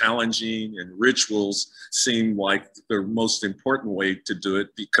and challenging and rituals seem like the most important way to do it,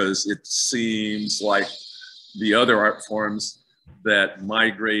 because it seems like the other art forms that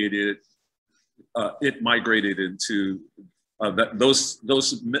migrated,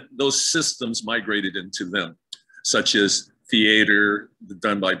 those systems migrated into them, such as theater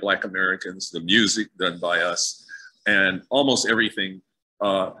done by Black Americans, the music done by us, and almost everything,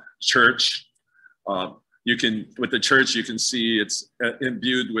 church. With the church, you can see it's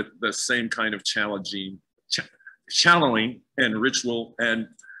imbued with the same kind of channeling and ritual and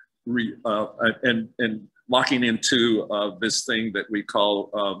locking into this thing that we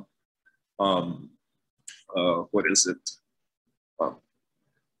call, what is it?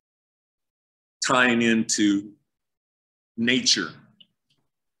 Tying into nature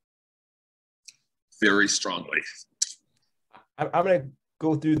very strongly. I'm going to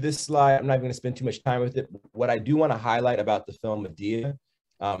go through this slide. I'm not going to spend too much time with it. What I do want to highlight about the film Medea,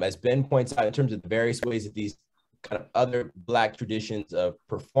 as Ben points out, in terms of the various ways that these kind of other Black traditions of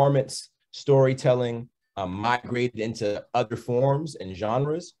performance, storytelling, migrated into other forms and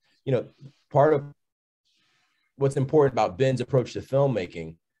genres. You know, part of what's important about Ben's approach to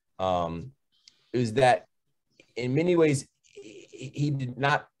filmmaking is that in many ways, he did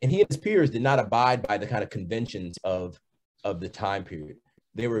not, and he and his peers did not abide by the kind of conventions of the time period.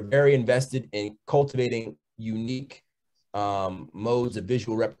 They were very invested in cultivating unique modes of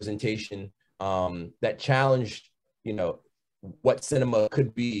visual representation that challenged, you know, what cinema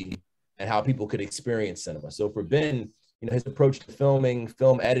could be and how people could experience cinema. So for Ben, you know, his approach to filming,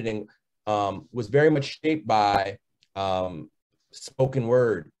 film editing was very much shaped by spoken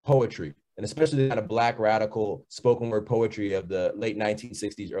word poetry, and especially the kind of Black radical spoken word poetry of the late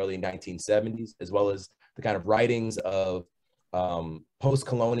 1960s, early 1970s, as well as the kind of writings of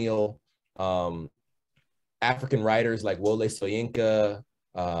post-colonial African writers like Wole Soyinka,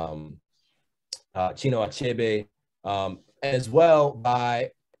 Chino Achebe, as well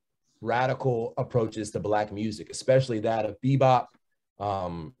by radical approaches to Black music, especially that of bebop,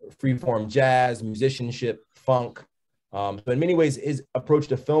 freeform jazz, musicianship, funk. So in many ways, his approach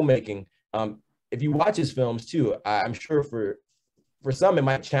to filmmaking, if you watch his films too, I'm sure for some it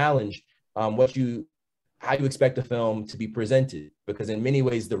might challenge how you expect a film to be presented, because in many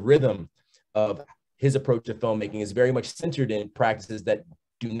ways the rhythm of his approach to filmmaking is very much centered in practices that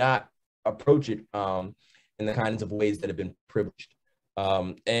do not approach it in the kinds of ways that have been privileged.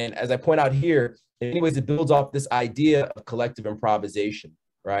 And as I point out here, in many ways it builds off this idea of collective improvisation,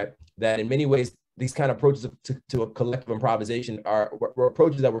 right? That in many ways these kind of approaches to a collective improvisation were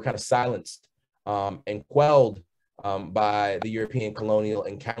approaches that were kind of silenced and quelled by the European colonial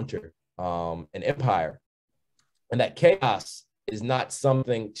encounter and empire. And that chaos is not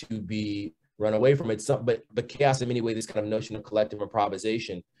something to be run away from. But chaos in many ways, this kind of notion of collective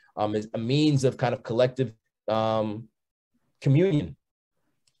improvisation is a means of kind of collective communion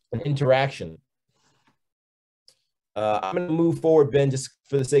and interaction. I'm going to move forward, Ben, just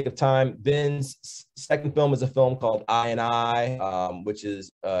for the sake of time. Ben's second film is a film called I and I, which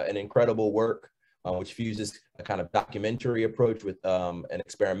is an incredible work, which fuses a kind of documentary approach with an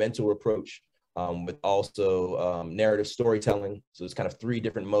experimental approach, with also narrative storytelling. So it's kind of three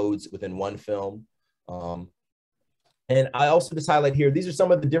different modes within one film. And I also just highlight here, these are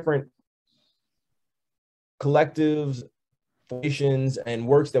some of the different collectives, formations, and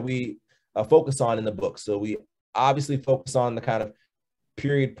works that we focus on in the book. So we obviously focus on the kind of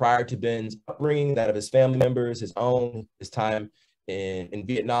period prior to Ben's upbringing, that of his family members, his time in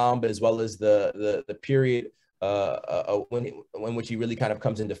Vietnam, but as well as the period in which he really kind of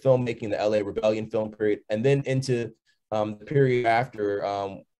comes into filmmaking, the LA Rebellion film period, and then into the period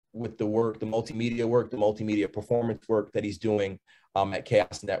after with the multimedia performance work that he's doing at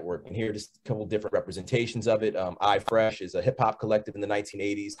KAOS Network. And here, just a couple different representations of it. I Fresh is a hip hop collective in the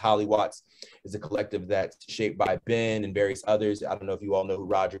 1980s. Holly Watts is a collective that's shaped by Ben and various others. I don't know if you all know who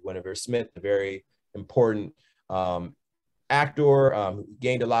Roger Guinevere Smith, a very important actor, who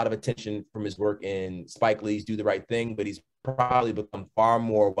gained a lot of attention from his work in Spike Lee's Do the Right Thing, but he's probably become far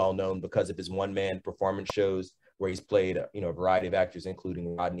more well-known because of his one-man performance shows where he's played, a variety of actors,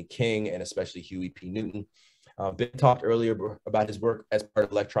 including Rodney King and especially Huey P. Newton. Ben talked earlier about his work as part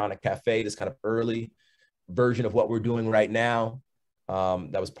of Electronic Cafe, this kind of early version of what we're doing right now.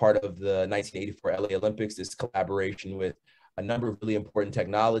 That was part of the 1984 LA Olympics, this collaboration with a number of really important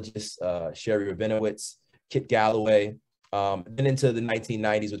technologists, Sherry Rabinowitz, Kit Galloway, then into the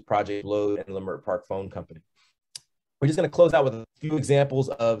 1990s with Project Load and Leimert Park Phone Company. We're just going to close out with a few examples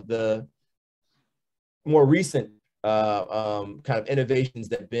of the more recent kind of innovations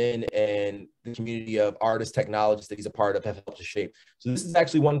that Ben and the community of artists, technologists that he's a part of have helped to shape. So this is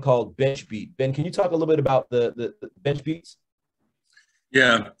actually one called Bench Beat. Ben, can you talk a little bit about the Bench Beats?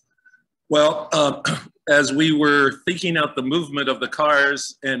 Yeah, well, as we were thinking out the movement of the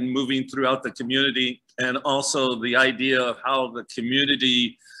cars and moving throughout the community, and also the idea of how the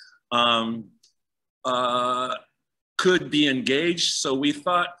community could be engaged, so we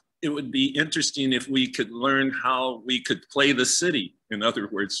thought it would be interesting if we could learn how we could play the city. In other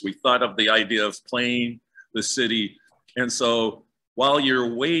words, we thought of the idea of playing the city. And so while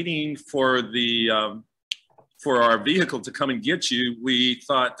you're waiting for for our vehicle to come and get you, we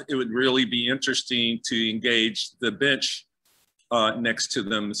thought it would really be interesting to engage the bench next to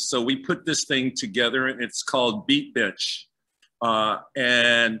them. So we put this thing together, and it's called Beat Bench.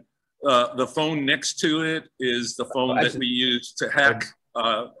 And the phone next to it is the phone that we use to hack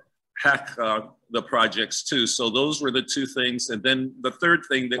the projects too. So those were the two things. And then the third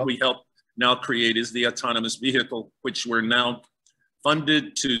thing that we help now create is the autonomous vehicle, which we're now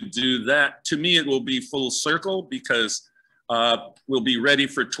funded to do that. To me, it will be full circle because we'll be ready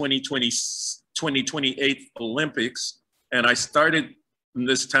for 2028 Olympics. And I started in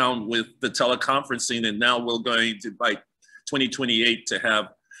this town with the teleconferencing, and now we're going to, by 2028, to have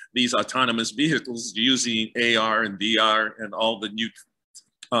these autonomous vehicles using AR and VR and all the new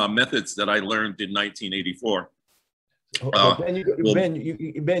methods that I learned in 1984.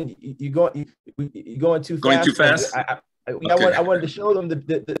 Ben, you're going too fast. Going too fast? I wanted to show them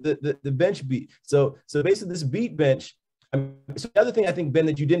the bench beat. So basically this beat bench. So the other thing I think, Ben,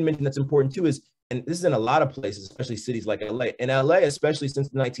 that you didn't mention that's important too is, and this is in a lot of places, especially cities like LA. In LA, especially since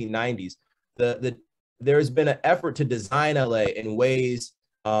the 1990s, there has been an effort to design LA in ways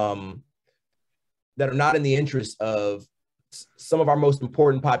that are not in the interest of some of our most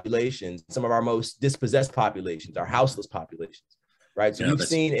important populations, some of our most dispossessed populations, our houseless populations, right? So you've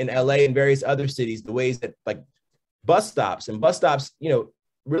seen in LA and various other cities, the ways that like bus stops,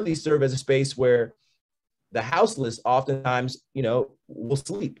 really serve as a space where the houseless oftentimes, will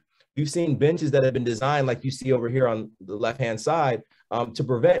sleep. We've seen benches that have been designed, like you see over here on the left-hand side, to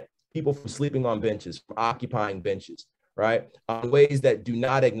prevent people from sleeping on benches, from occupying benches, right? Ways that do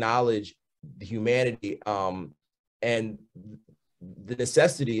not acknowledge the humanity and the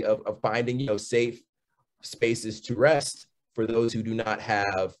necessity of finding, safe spaces to rest for those who do not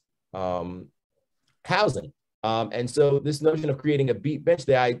have housing. And so this notion of creating a beat bench,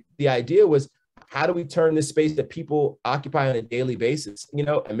 the idea was, how do we turn this space that people occupy on a daily basis,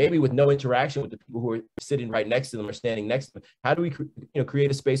 and maybe with no interaction with the people who are sitting right next to them or standing next to them? How do we,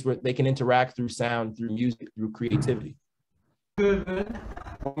 create a space where they can interact through sound, through music, through creativity? Good, man.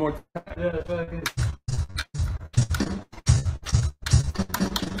 One more time.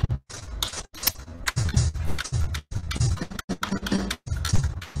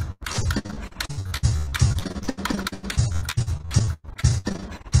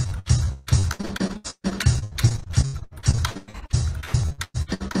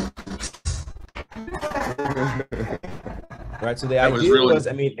 Right. So the idea was,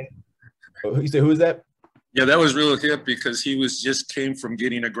 you say, who's that? Yeah, that was real hip because he came from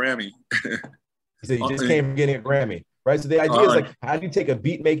getting a Grammy. He said he just came from getting a Grammy, right? So the idea is like, how do you take a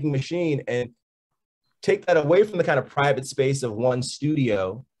beat making machine and take that away from the kind of private space of one's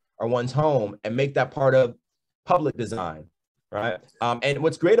studio or one's home and make that part of public design, right? And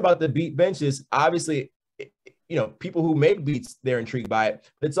what's great about the beat bench is obviously, people who make beats, they're intrigued by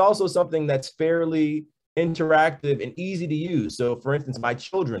it, but it's also something that's fairly interactive and easy to use. So for instance, my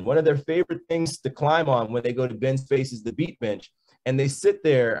children, one of their favorite things to climb on when they go to Ben's space is the beat bench. And they sit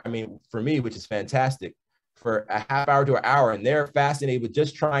there, for me, which is fantastic, for a half hour to an hour, and they're fascinated with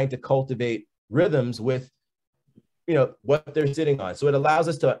just trying to cultivate rhythms with, what they're sitting on. So it allows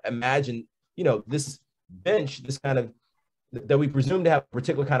us to imagine, this bench, this kind of, that we presume to have a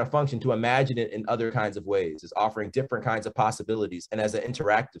particular kind of function, to imagine it in other kinds of ways, is offering different kinds of possibilities and as an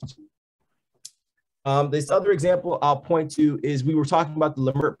interactive tool. This other example I'll point to is, we were talking about the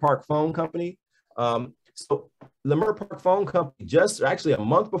Leimert Park Phone Company. So Leimert Park Phone Company, just actually a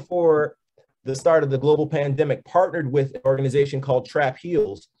month before the start of the global pandemic, partnered with an organization called Trap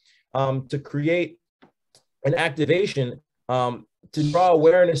Heals to create an activation to draw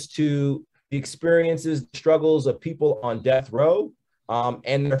awareness to the experiences, struggles of people on death row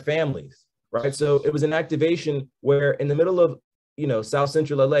and their families, right? So it was an activation where in the middle of, South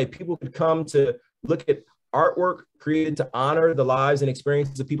Central LA, people could come to look at artwork created to honor the lives and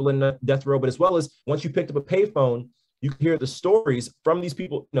experiences of people in the death row, but as well as once you picked up a payphone, you could hear the stories from these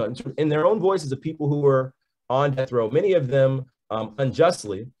people, in their own voices of people who were on death row, many of them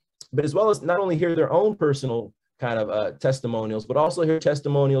unjustly, but as well as not only hear their own personal kind of testimonials, but also hear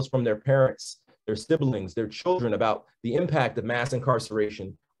testimonials from their parents, their siblings, their children about the impact of mass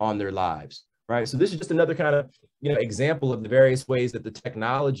incarceration on their lives, right? So this is just another kind of, example of the various ways that the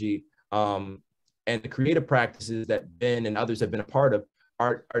technology and the creative practices that Ben and others have been a part of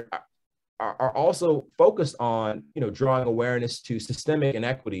are also focused on, drawing awareness to systemic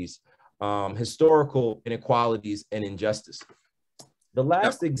inequities, historical inequalities, and injustice. The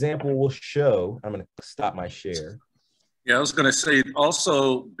last example we'll show, I'm going to stop my share. Yeah, I was going to say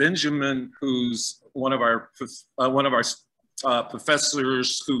also Benjamin, who's one of our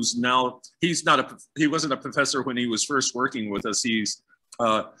professors, who's now, he wasn't a professor when he was first working with us. He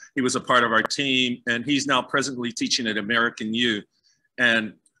was a part of our team, and he's now presently teaching at American U.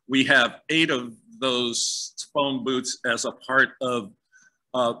 And we have 8 of those phone booths as a part of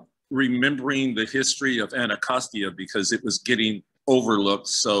remembering the history of Anacostia, because it was getting overlooked.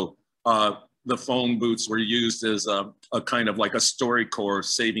 So the phone booths were used as a kind of like a StoryCorps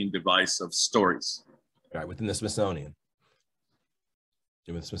saving device of stories. Right, within the Smithsonian.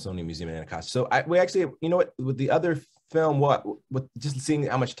 With the Smithsonian Museum in Anacostia. So we actually, with the other film, with just seeing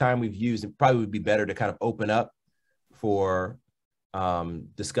how much time we've used, it probably would be better to kind of open up for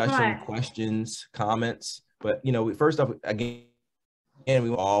discussion, right, questions, comments. But, first off, again, we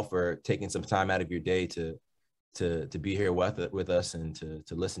all for taking some time out of your day to be here with us and to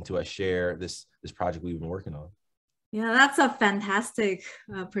listen to us share this project we've been working on. Yeah, that's a fantastic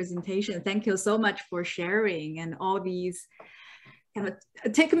presentation. Thank you so much for sharing, and all these kind of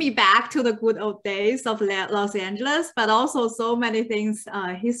take me back to the good old days of Los Angeles, but also so many things,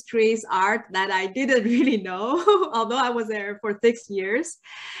 histories, art that I didn't really know, although I was there for 6 years.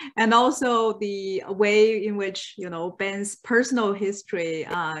 And also the way in which, Ben's personal history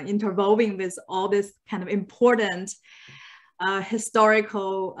interwoven with all this kind of important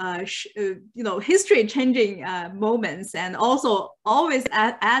historical, history-changing moments, and also always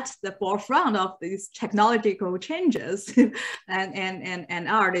at the forefront of these technological changes. and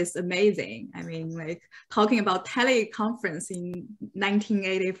art is amazing. I mean, like talking about teleconference in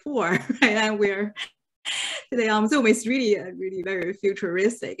 1984, right? And we're today on Zoom is really very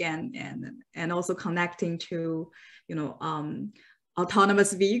futuristic, and also connecting to,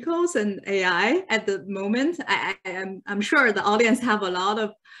 autonomous vehicles and AI at the moment. I'm sure the audience have a lot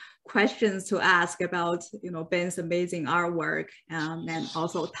of questions to ask about, Ben's amazing artwork, and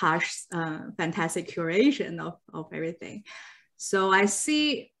also Tash's fantastic curation of everything. So I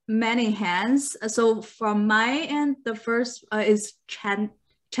see many hands. So from my end, the first is Chanda.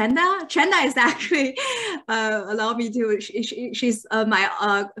 Chanda is actually allow me to. She's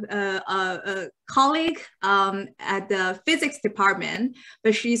my colleague at the physics department,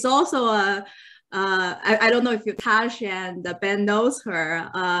 but she's also a. I don't know if you Tash and Ben knows her.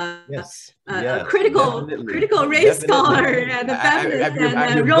 Yes. A critical race scholar and a feminist,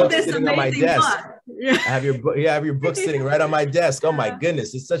 and wrote this amazing book. Yeah. I have your book sitting right on my desk. Oh my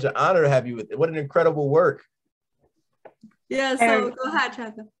goodness, it's such an honor to have you with it. What an incredible work. Yeah, so go ahead,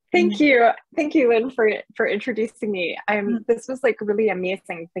 Chanda. Thank you, Lynn, for introducing me. This was like really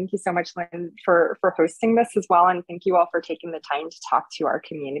amazing. Thank you so much, Lynn, for hosting this as well, and thank you all for taking the time to talk to our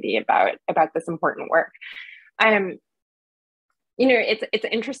community about this important work. It's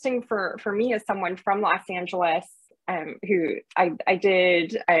interesting for me as someone from Los Angeles, who I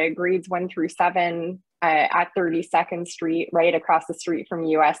did grades 1 through 7 at 32nd Street, right across the street from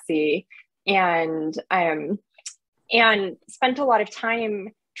USC, and spent a lot of time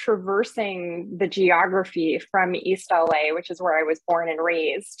traversing the geography from East LA, which is where I was born and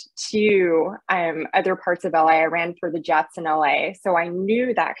raised, to other parts of LA. I ran for the Jets in LA, so I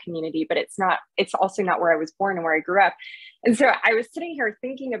knew that community, but it's also not where I was born and where I grew up. And so I was sitting here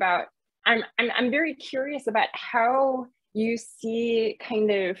thinking about, I'm very curious about how you see kind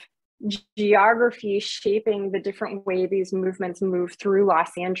of geography shaping the different way these movements move through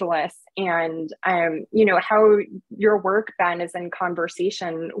Los Angeles, and how your work, Ben, is in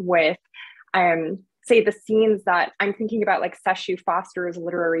conversation with say the scenes that I'm thinking about, like Seshu Foster's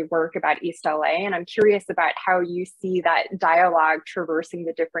literary work about East LA. And I'm curious about how you see that dialogue traversing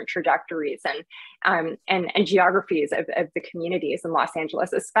the different trajectories and geographies of the communities in Los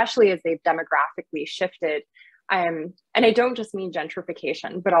Angeles, especially as they've demographically shifted. And I don't just mean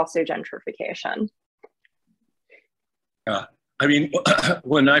gentrification, but also gentrification. I mean,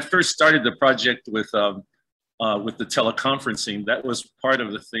 when I first started the project with the teleconferencing, that was part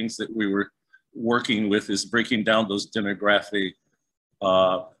of the things that we were working with, is breaking down those demographic,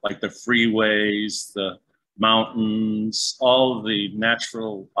 like the freeways, the mountains, all the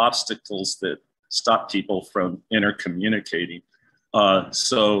natural obstacles that stop people from intercommunicating.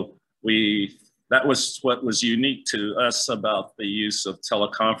 So that was what was unique to us about the use of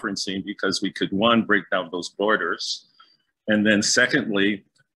teleconferencing, because we could, one, break down those borders. And then secondly,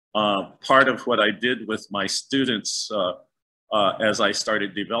 part of what I did with my students as I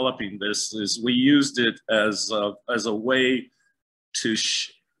started developing this is we used it as a way to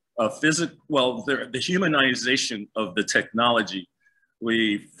the humanization of the technology.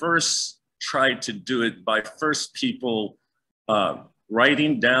 We first tried to do it by first people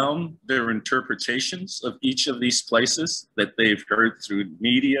writing down their interpretations of each of these places that they've heard through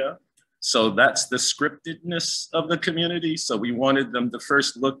media. So that's the scriptedness of the community. So we wanted them to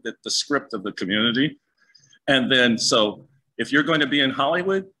first look at the script of the community. And then, so if you're going to be in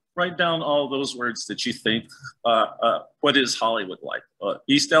Hollywood, write down all those words that you think, what is Hollywood like?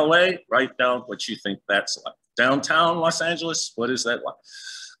 East LA, write down what you think that's like. Downtown Los Angeles, what is that like?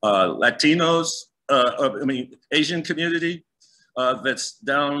 Latinos, Asian community that's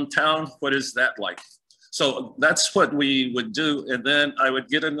downtown, what is that like? So that's what we would do. And then I would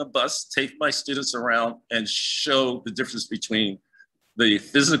get in the bus, take my students around and show the difference between the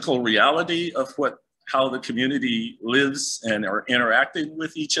physical reality of how the community lives and are interacting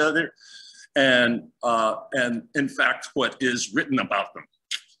with each other, and in fact, what is written about them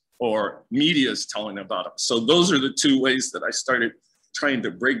or media is telling about them. So those are the two ways that I started trying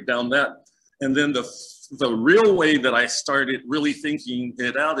to break down that. And then the real way that I started really thinking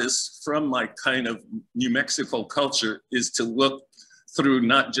it out is from my kind of New Mexico culture, is to look through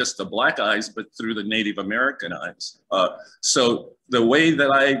not just the Black eyes, but through the Native American eyes. So the way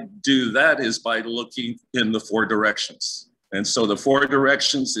that I do that is by looking in the four directions. And so the four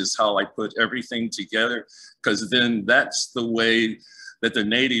directions is how I put everything together, because then that's the way that the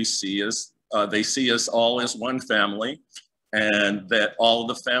natives see us. They see us all as one family, and that all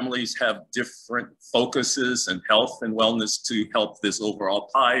the families have different focuses and health and wellness to help this overall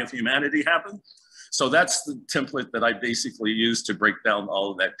pie of humanity happen. So that's the template that I basically use to break down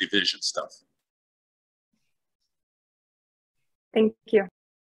all of that division stuff. Thank you.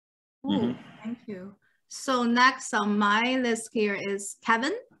 Ooh, thank you. So next on my list here is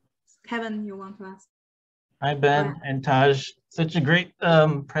Kevin. Kevin, you want to ask? Hi, Ben and Taj. Such a great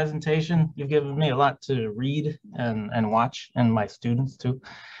presentation. You've given me a lot to read and watch, and my students too.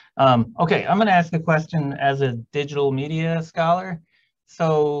 Okay, I'm gonna ask a question as a digital media scholar.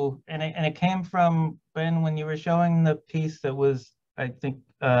 So, and it came from, Ben, when you were showing the piece that was, I think,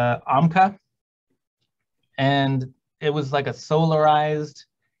 Amka, and it was like a solarized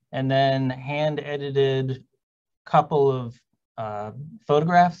and then hand-edited couple of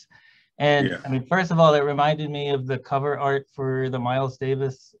photographs. And yeah. I mean, first of all, it reminded me of the cover art for the Miles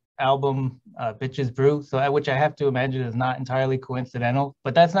Davis album, Bitches Brew, so which I have to imagine is not entirely coincidental,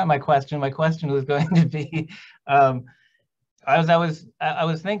 but that's not my question. My question was going to be, I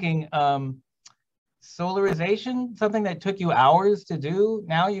was thinking, solarization, something that took you hours to do,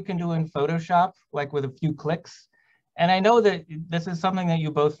 now you can do in Photoshop, like with a few clicks. And I know that this is something that you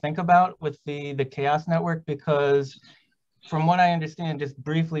both think about with the KAOS network, because from what I understand, just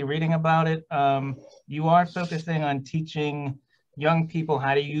briefly reading about it, you are focusing on teaching young people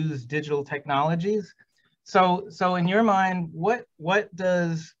how to use digital technologies. So in your mind, what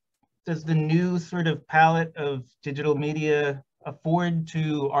does the new sort of palette of digital media afford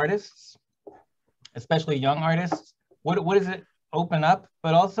to artists, especially young artists? What does it open up?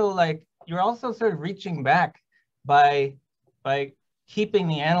 But also, like, you're also sort of reaching back by keeping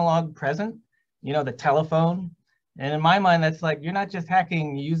the analog present, you know, the telephone. And in my mind, that's like, you're not just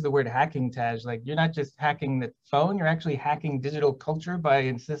hacking, you use the word hacking, Taj, like you're not just hacking the phone, you're actually hacking digital culture by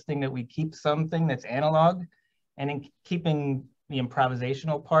insisting that we keep something that's analog and in keeping the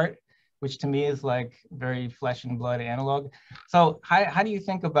improvisational part, which to me is like very flesh and blood analog. So how do you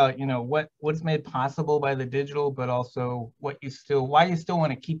think about, you know, what's made possible by the digital, but also why you still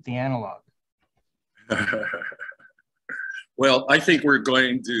want to keep the analog? Well, I think we're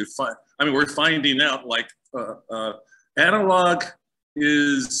going to find, we're finding out, like, analog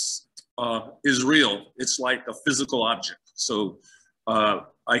is is real. It's like a physical object. So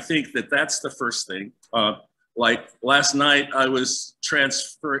I think that that's the first thing. Like last night,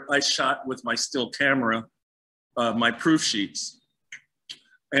 I shot with my still camera, my proof sheets.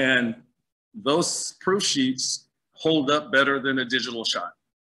 And those proof sheets hold up better than a digital shot,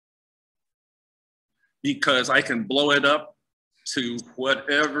 because I can blow it up to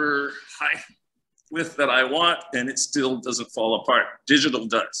whatever height, width that I want, and it still doesn't fall apart. Digital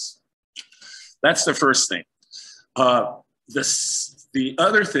does. That's the first thing. The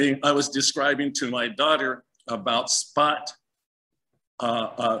other thing I was describing to my daughter about spot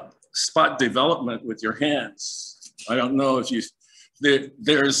development with your hands. I don't know if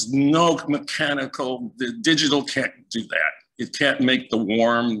there's no mechanical, the digital can't do that. It can't make the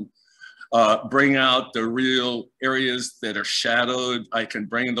warm, bring out the real areas that are shadowed. I can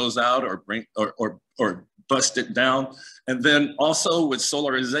bring those out or bust it down. And then also with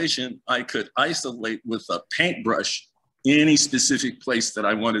solarization, I could isolate with a paintbrush any specific place that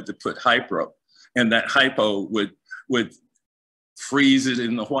I wanted to put hypo. And that hypo would freeze it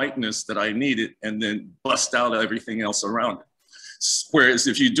in the whiteness that I needed and then bust out everything else around it. Whereas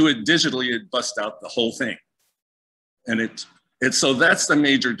if you do it digitally, it busts out the whole thing. And so that's the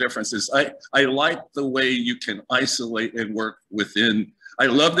major difference. Is I like the way you can isolate and work within. I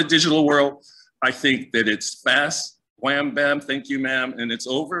love the digital world. I think that it's fast, wham, bam, thank you, ma'am, and it's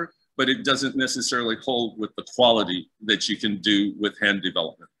over, but it doesn't necessarily hold with the quality that you can do with hand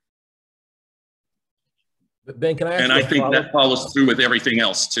development. But Ben, can I ask and I think that follows through with everything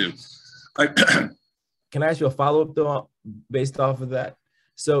else too. Can I ask you a follow-up though, based off of that?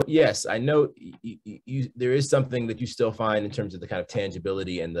 So yes, I know there is something that you still find in terms of the kind of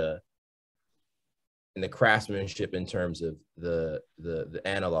tangibility and the craftsmanship in terms of the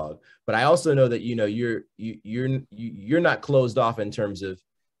analog. But I also know that you're not closed off in terms of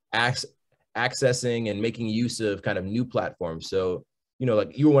accessing and making use of kind of new platforms. So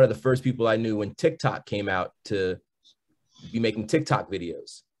like you were one of the first people I knew when TikTok came out to be making TikTok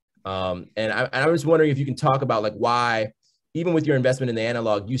videos. And I was wondering if you can talk about like why, even with your investment in the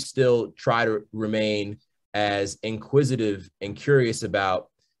analog, you still try to remain as inquisitive and curious about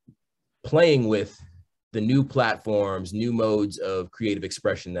playing with the new platforms, new modes of creative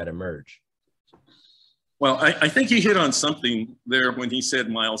expression that emerge. Well, I think he hit on something there when he said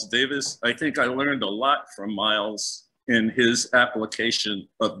Miles Davis. I think I learned a lot from Miles in his application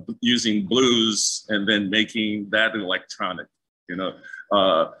of using blues and then making that electronic.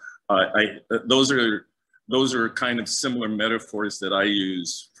 Those are kind of similar metaphors that I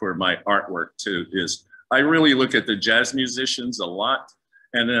use for my artwork too. Is I really look at the jazz musicians a lot,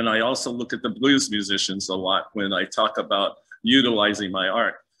 and then I also look at the blues musicians a lot when I talk about utilizing my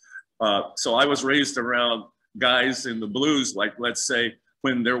art. So I was raised around guys in the blues, like let's say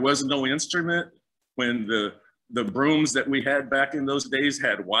when there was no instrument, when the brooms that we had back in those days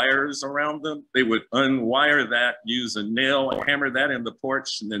had wires around them, they would unwire that, use a nail, and hammer that in the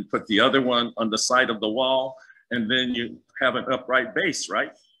porch, and then put the other one on the side of the wall, and then you have an upright bass,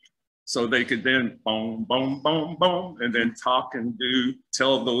 right? So they could then boom, boom, boom, boom, and then talk and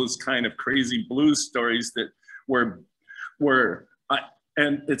tell those kind of crazy blues stories that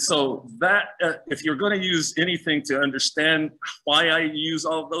so that if you're going to use anything to understand why I use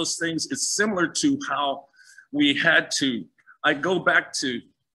all those things, it's similar to how we had to, I go back to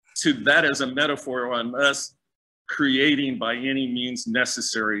that as a metaphor on us creating by any means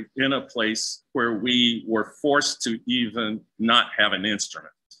necessary in a place where we were forced to even not have an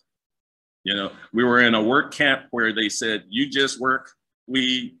instrument. We were in a work camp where they said, you just work,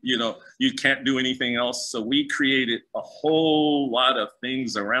 you can't do anything else. So we created a whole lot of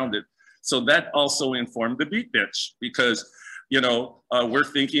things around it. So that also informed the beat bench because, we're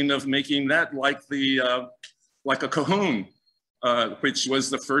thinking of making that like a cajon, which was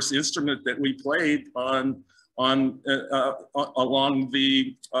the first instrument that we played along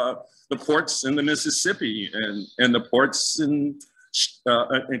the ports in the Mississippi and the ports in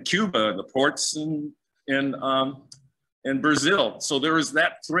Cuba, the ports in Brazil. So there is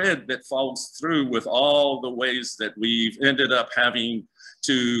that thread that follows through with all the ways that we've ended up having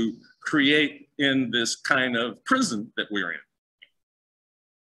to create in this kind of prison that we're in.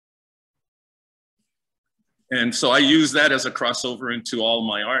 And so I use that as a crossover into all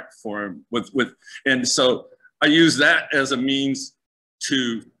my art form and so I use that as a means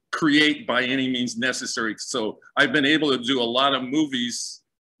to create by any means necessary. So I've been able to do a lot of movies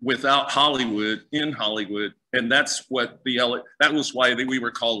without Hollywood, in Hollywood. And that's that was why we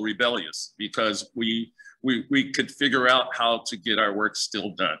were called rebellious, because we could figure out how to get our work still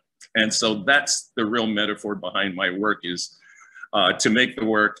done. And so that's the real metaphor behind my work is to make the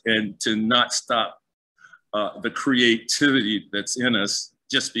work and to not stop the creativity that's in us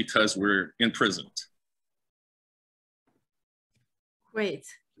just because we're imprisoned. Great.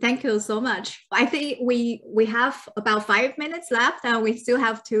 Thank you so much. I think we have about 5 minutes left, and we still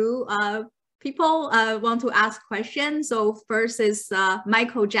have two people want to ask questions. So first is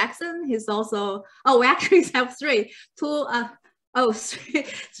Michael Jackson. He's also, oh, we actually have three. Three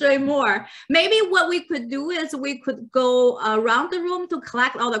more. Maybe what we could do is we could go around the room to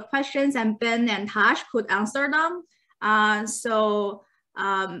collect all the questions, and Ben and Tash could answer them.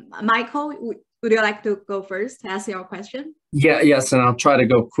 Michael, would you like to go first to ask your question? Yes, and I'll try to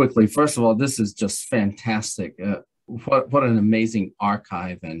go quickly. First of all, this is just fantastic. What an amazing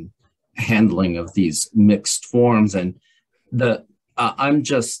archive and handling of these mixed forms. And I'm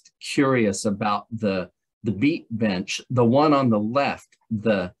just curious about the beat bench, the one on the left,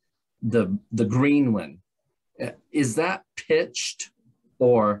 the green one. Is that pitched,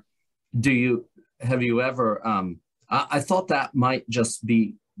 or have you ever? I thought that might just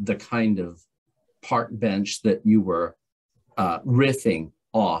be the kind of park bench that you were riffing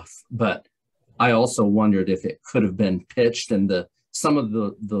off, but I also wondered if it could have been pitched, and some of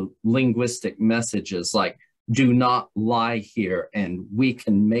the linguistic messages like "do not lie here" and "we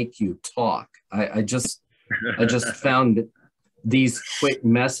can make you talk." I just found these quick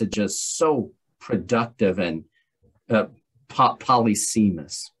messages so productive and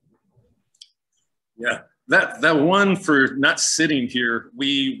polysemous. Yeah. That one for not sitting here,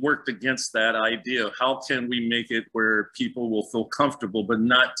 we worked against that idea. How can we make it where people will feel comfortable, but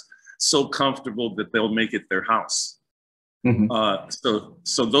not so comfortable that they'll make it their house? Mm-hmm.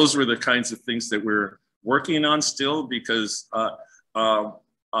 So those were the kinds of things that we're working on still, because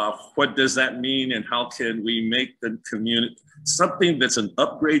what does that mean, and how can we make the community something that's an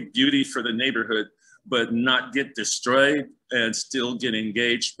upgrade beauty for the neighborhood, but not get destroyed, and still get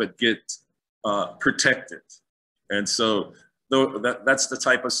engaged, but get protected. And so that's the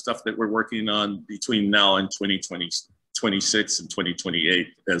type of stuff that we're working on between now and 2026 and 2028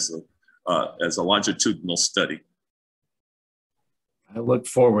 as a longitudinal study. I look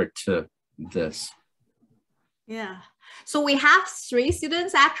forward to this. Yeah. So we have three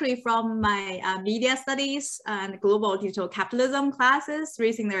students actually from my media studies and global digital capitalism classes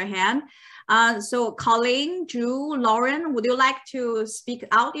raising their hand. So Colleen, Drew, Lauren, would you like to speak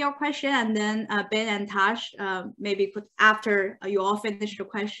out your question? And then Ben and Tash maybe could, after you all finish the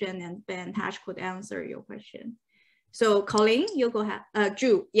question, and Ben and Tash could answer your question. So Colleen, you go ahead.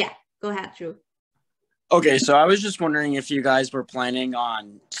 Drew, yeah, go ahead, Drew. Okay, so I was just wondering if you guys were planning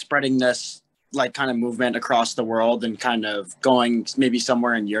on spreading this like kind of movement across the world, and kind of going maybe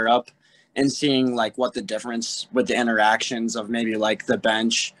somewhere in Europe and seeing like what the difference with the interactions of maybe like the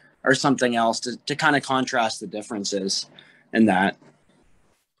bench or something else to kind of contrast the differences in that.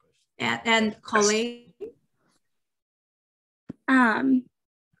 And Colleen?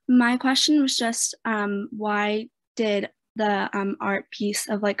 My question was just why did the art piece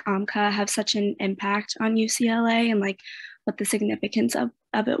of like AMCA have such an impact on UCLA, and like what the significance of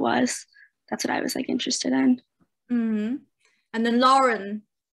it was? That's what I was like interested in. Mm-hmm. And then Lauren.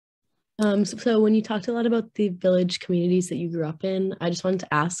 So when you talked a lot about the village communities that you grew up in, I just wanted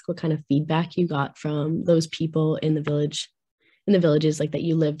to ask what kind of feedback you got from those people in the villages like that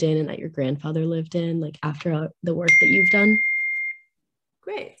you lived in and that your grandfather lived in, like after the work that you've done.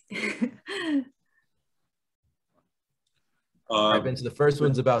 Great. I've been to the first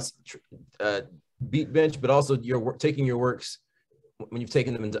one's about beat bench, but also taking your works when you've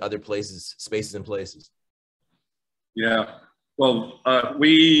taken them into other places, spaces and places. Yeah, well,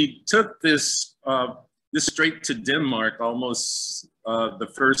 we took this straight to Denmark almost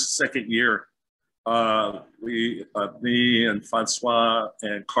the second year. Me and Francois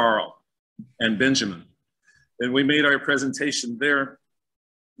and Carl and Benjamin, and we made our presentation there.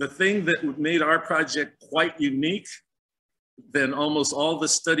 The thing that made our project quite unique than almost all the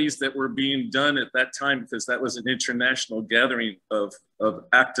studies that were being done at that time, because that was an international gathering of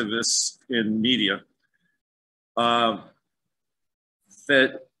activists in media,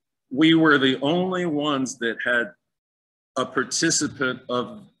 that we were the only ones that had a participant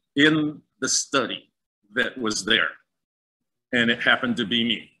in the study that was there. And it happened to be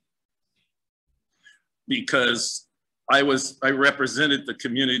me, because I represented the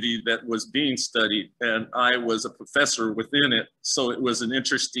community that was being studied, and I was a professor within it. So it was an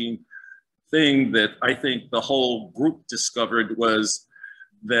interesting thing that I think the whole group discovered, was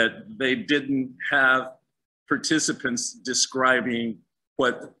that they didn't have participants describing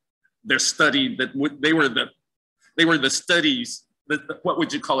what their study, that they were the studies, what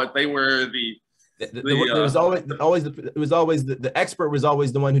would you call it? They were The expert was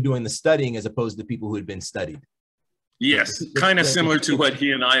always the one who doing the studying as opposed to the people who had been studied. Yes, kind of similar to what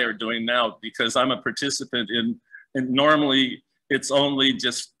he and I are doing now, because I'm a participant in, and normally it's only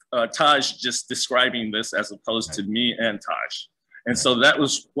just Taj just describing this as opposed to me and Taj. And so that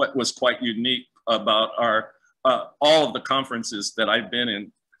was what was quite unique about our, all of the conferences that I've been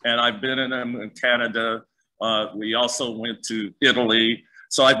in. And I've been in them in Canada. We also went to Italy.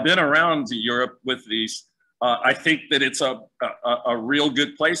 So I've been around to Europe with these. I think that it's a real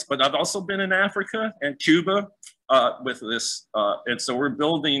good place, but I've also been in Africa and Cuba with this. And so we're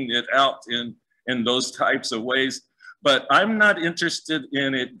building it out in those types of ways. But I'm not interested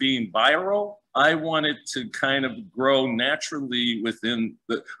in it being viral. I want it to kind of grow naturally within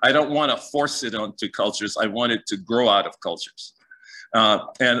I don't want to force it onto cultures. I want it to grow out of cultures.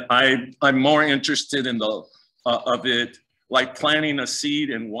 And I'm more interested in of it like planting a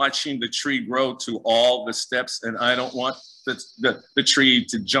seed and watching the tree grow to all the steps. And I don't want the tree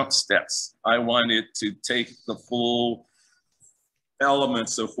to jump steps. I want it to take the full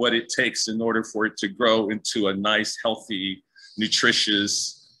elements of what it takes in order for it to grow into a nice, healthy,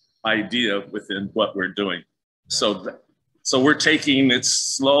 nutritious idea within what we're doing. So we're taking it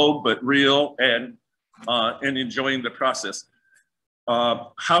slow but real and enjoying the process.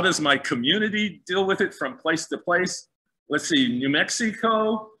 How does my community deal with it from place to place? Let's see, New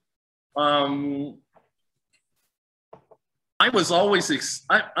Mexico. I was always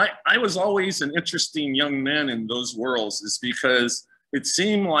an interesting young man in those worlds, is because it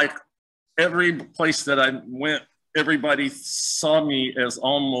seemed like every place that I went, everybody saw me as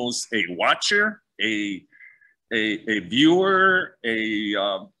almost a watcher, a viewer,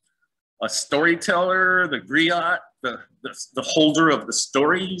 a storyteller, the griot, the holder of the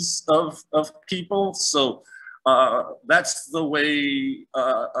stories of people. So that's the way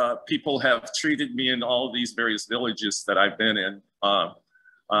people have treated me in all these various villages that I've been in.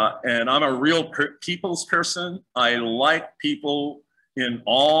 And I'm a real people's person. I like people in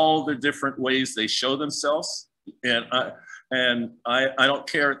all the different ways they show themselves. And I don't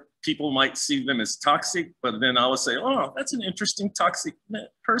care, people might see them as toxic, but then I would say, oh, that's an interesting toxic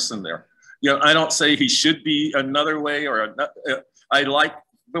person there. You know, I don't say he should be another way or another. I like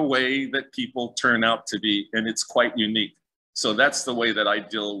the way that people turn out to be, and it's quite unique. So that's the way that I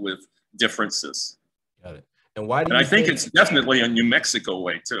deal with differences. Got it. And why do you I think it's definitely a New Mexico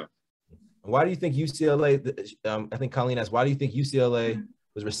way too. Why do you think UCLA, I think Colleen asked, why do you think UCLA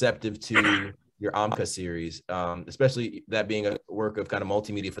was receptive to your AMCA series, especially that being a work of kind of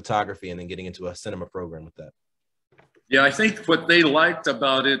multimedia photography and then getting into a cinema program with that? Yeah, I think what they liked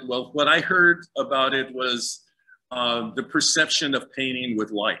about it, well, what I heard about it was the perception of painting with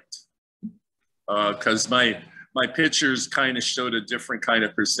light. Because my pictures kind of showed a different kind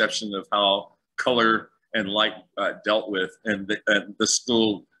of perception of how color and light dealt with, and the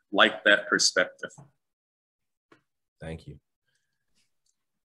school liked that perspective. Thank you.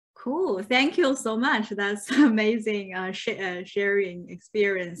 Cool, thank you so much. That's amazing sharing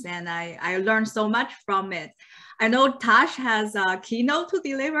experience, and I learned so much from it. I know Tash has a keynote to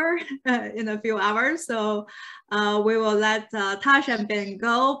deliver in a few hours, so we will let Tash and Ben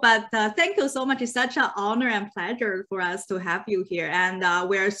go. But thank you so much. It's such an honor and pleasure for us to have you here, and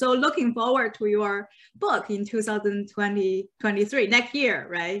we're so looking forward to your book in 2023, next year,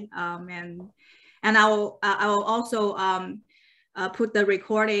 right? And I will also put the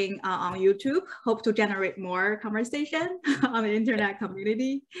recording on YouTube. Hope to generate more conversation on the internet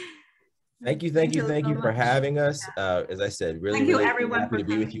community. Thank you for having us. As I said, really happy to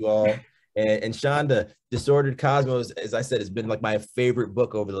be with you all. And Shonda, Disordered Cosmos, as I said, has been like my favorite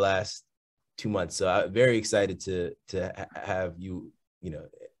book over the last 2 months. So I'm very excited to have you,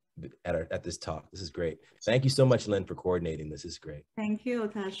 at this talk. This is great. Thank you so much, Lynn, for coordinating. This is great. Thank you,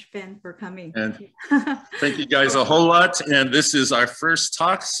 Tash, Ben, for coming. And thank you guys a whole lot. And this is our first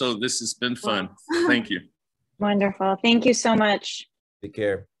talk, so this has been fun. Thank you. Wonderful. Thank you so much. Take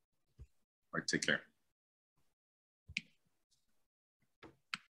care. All right, take care.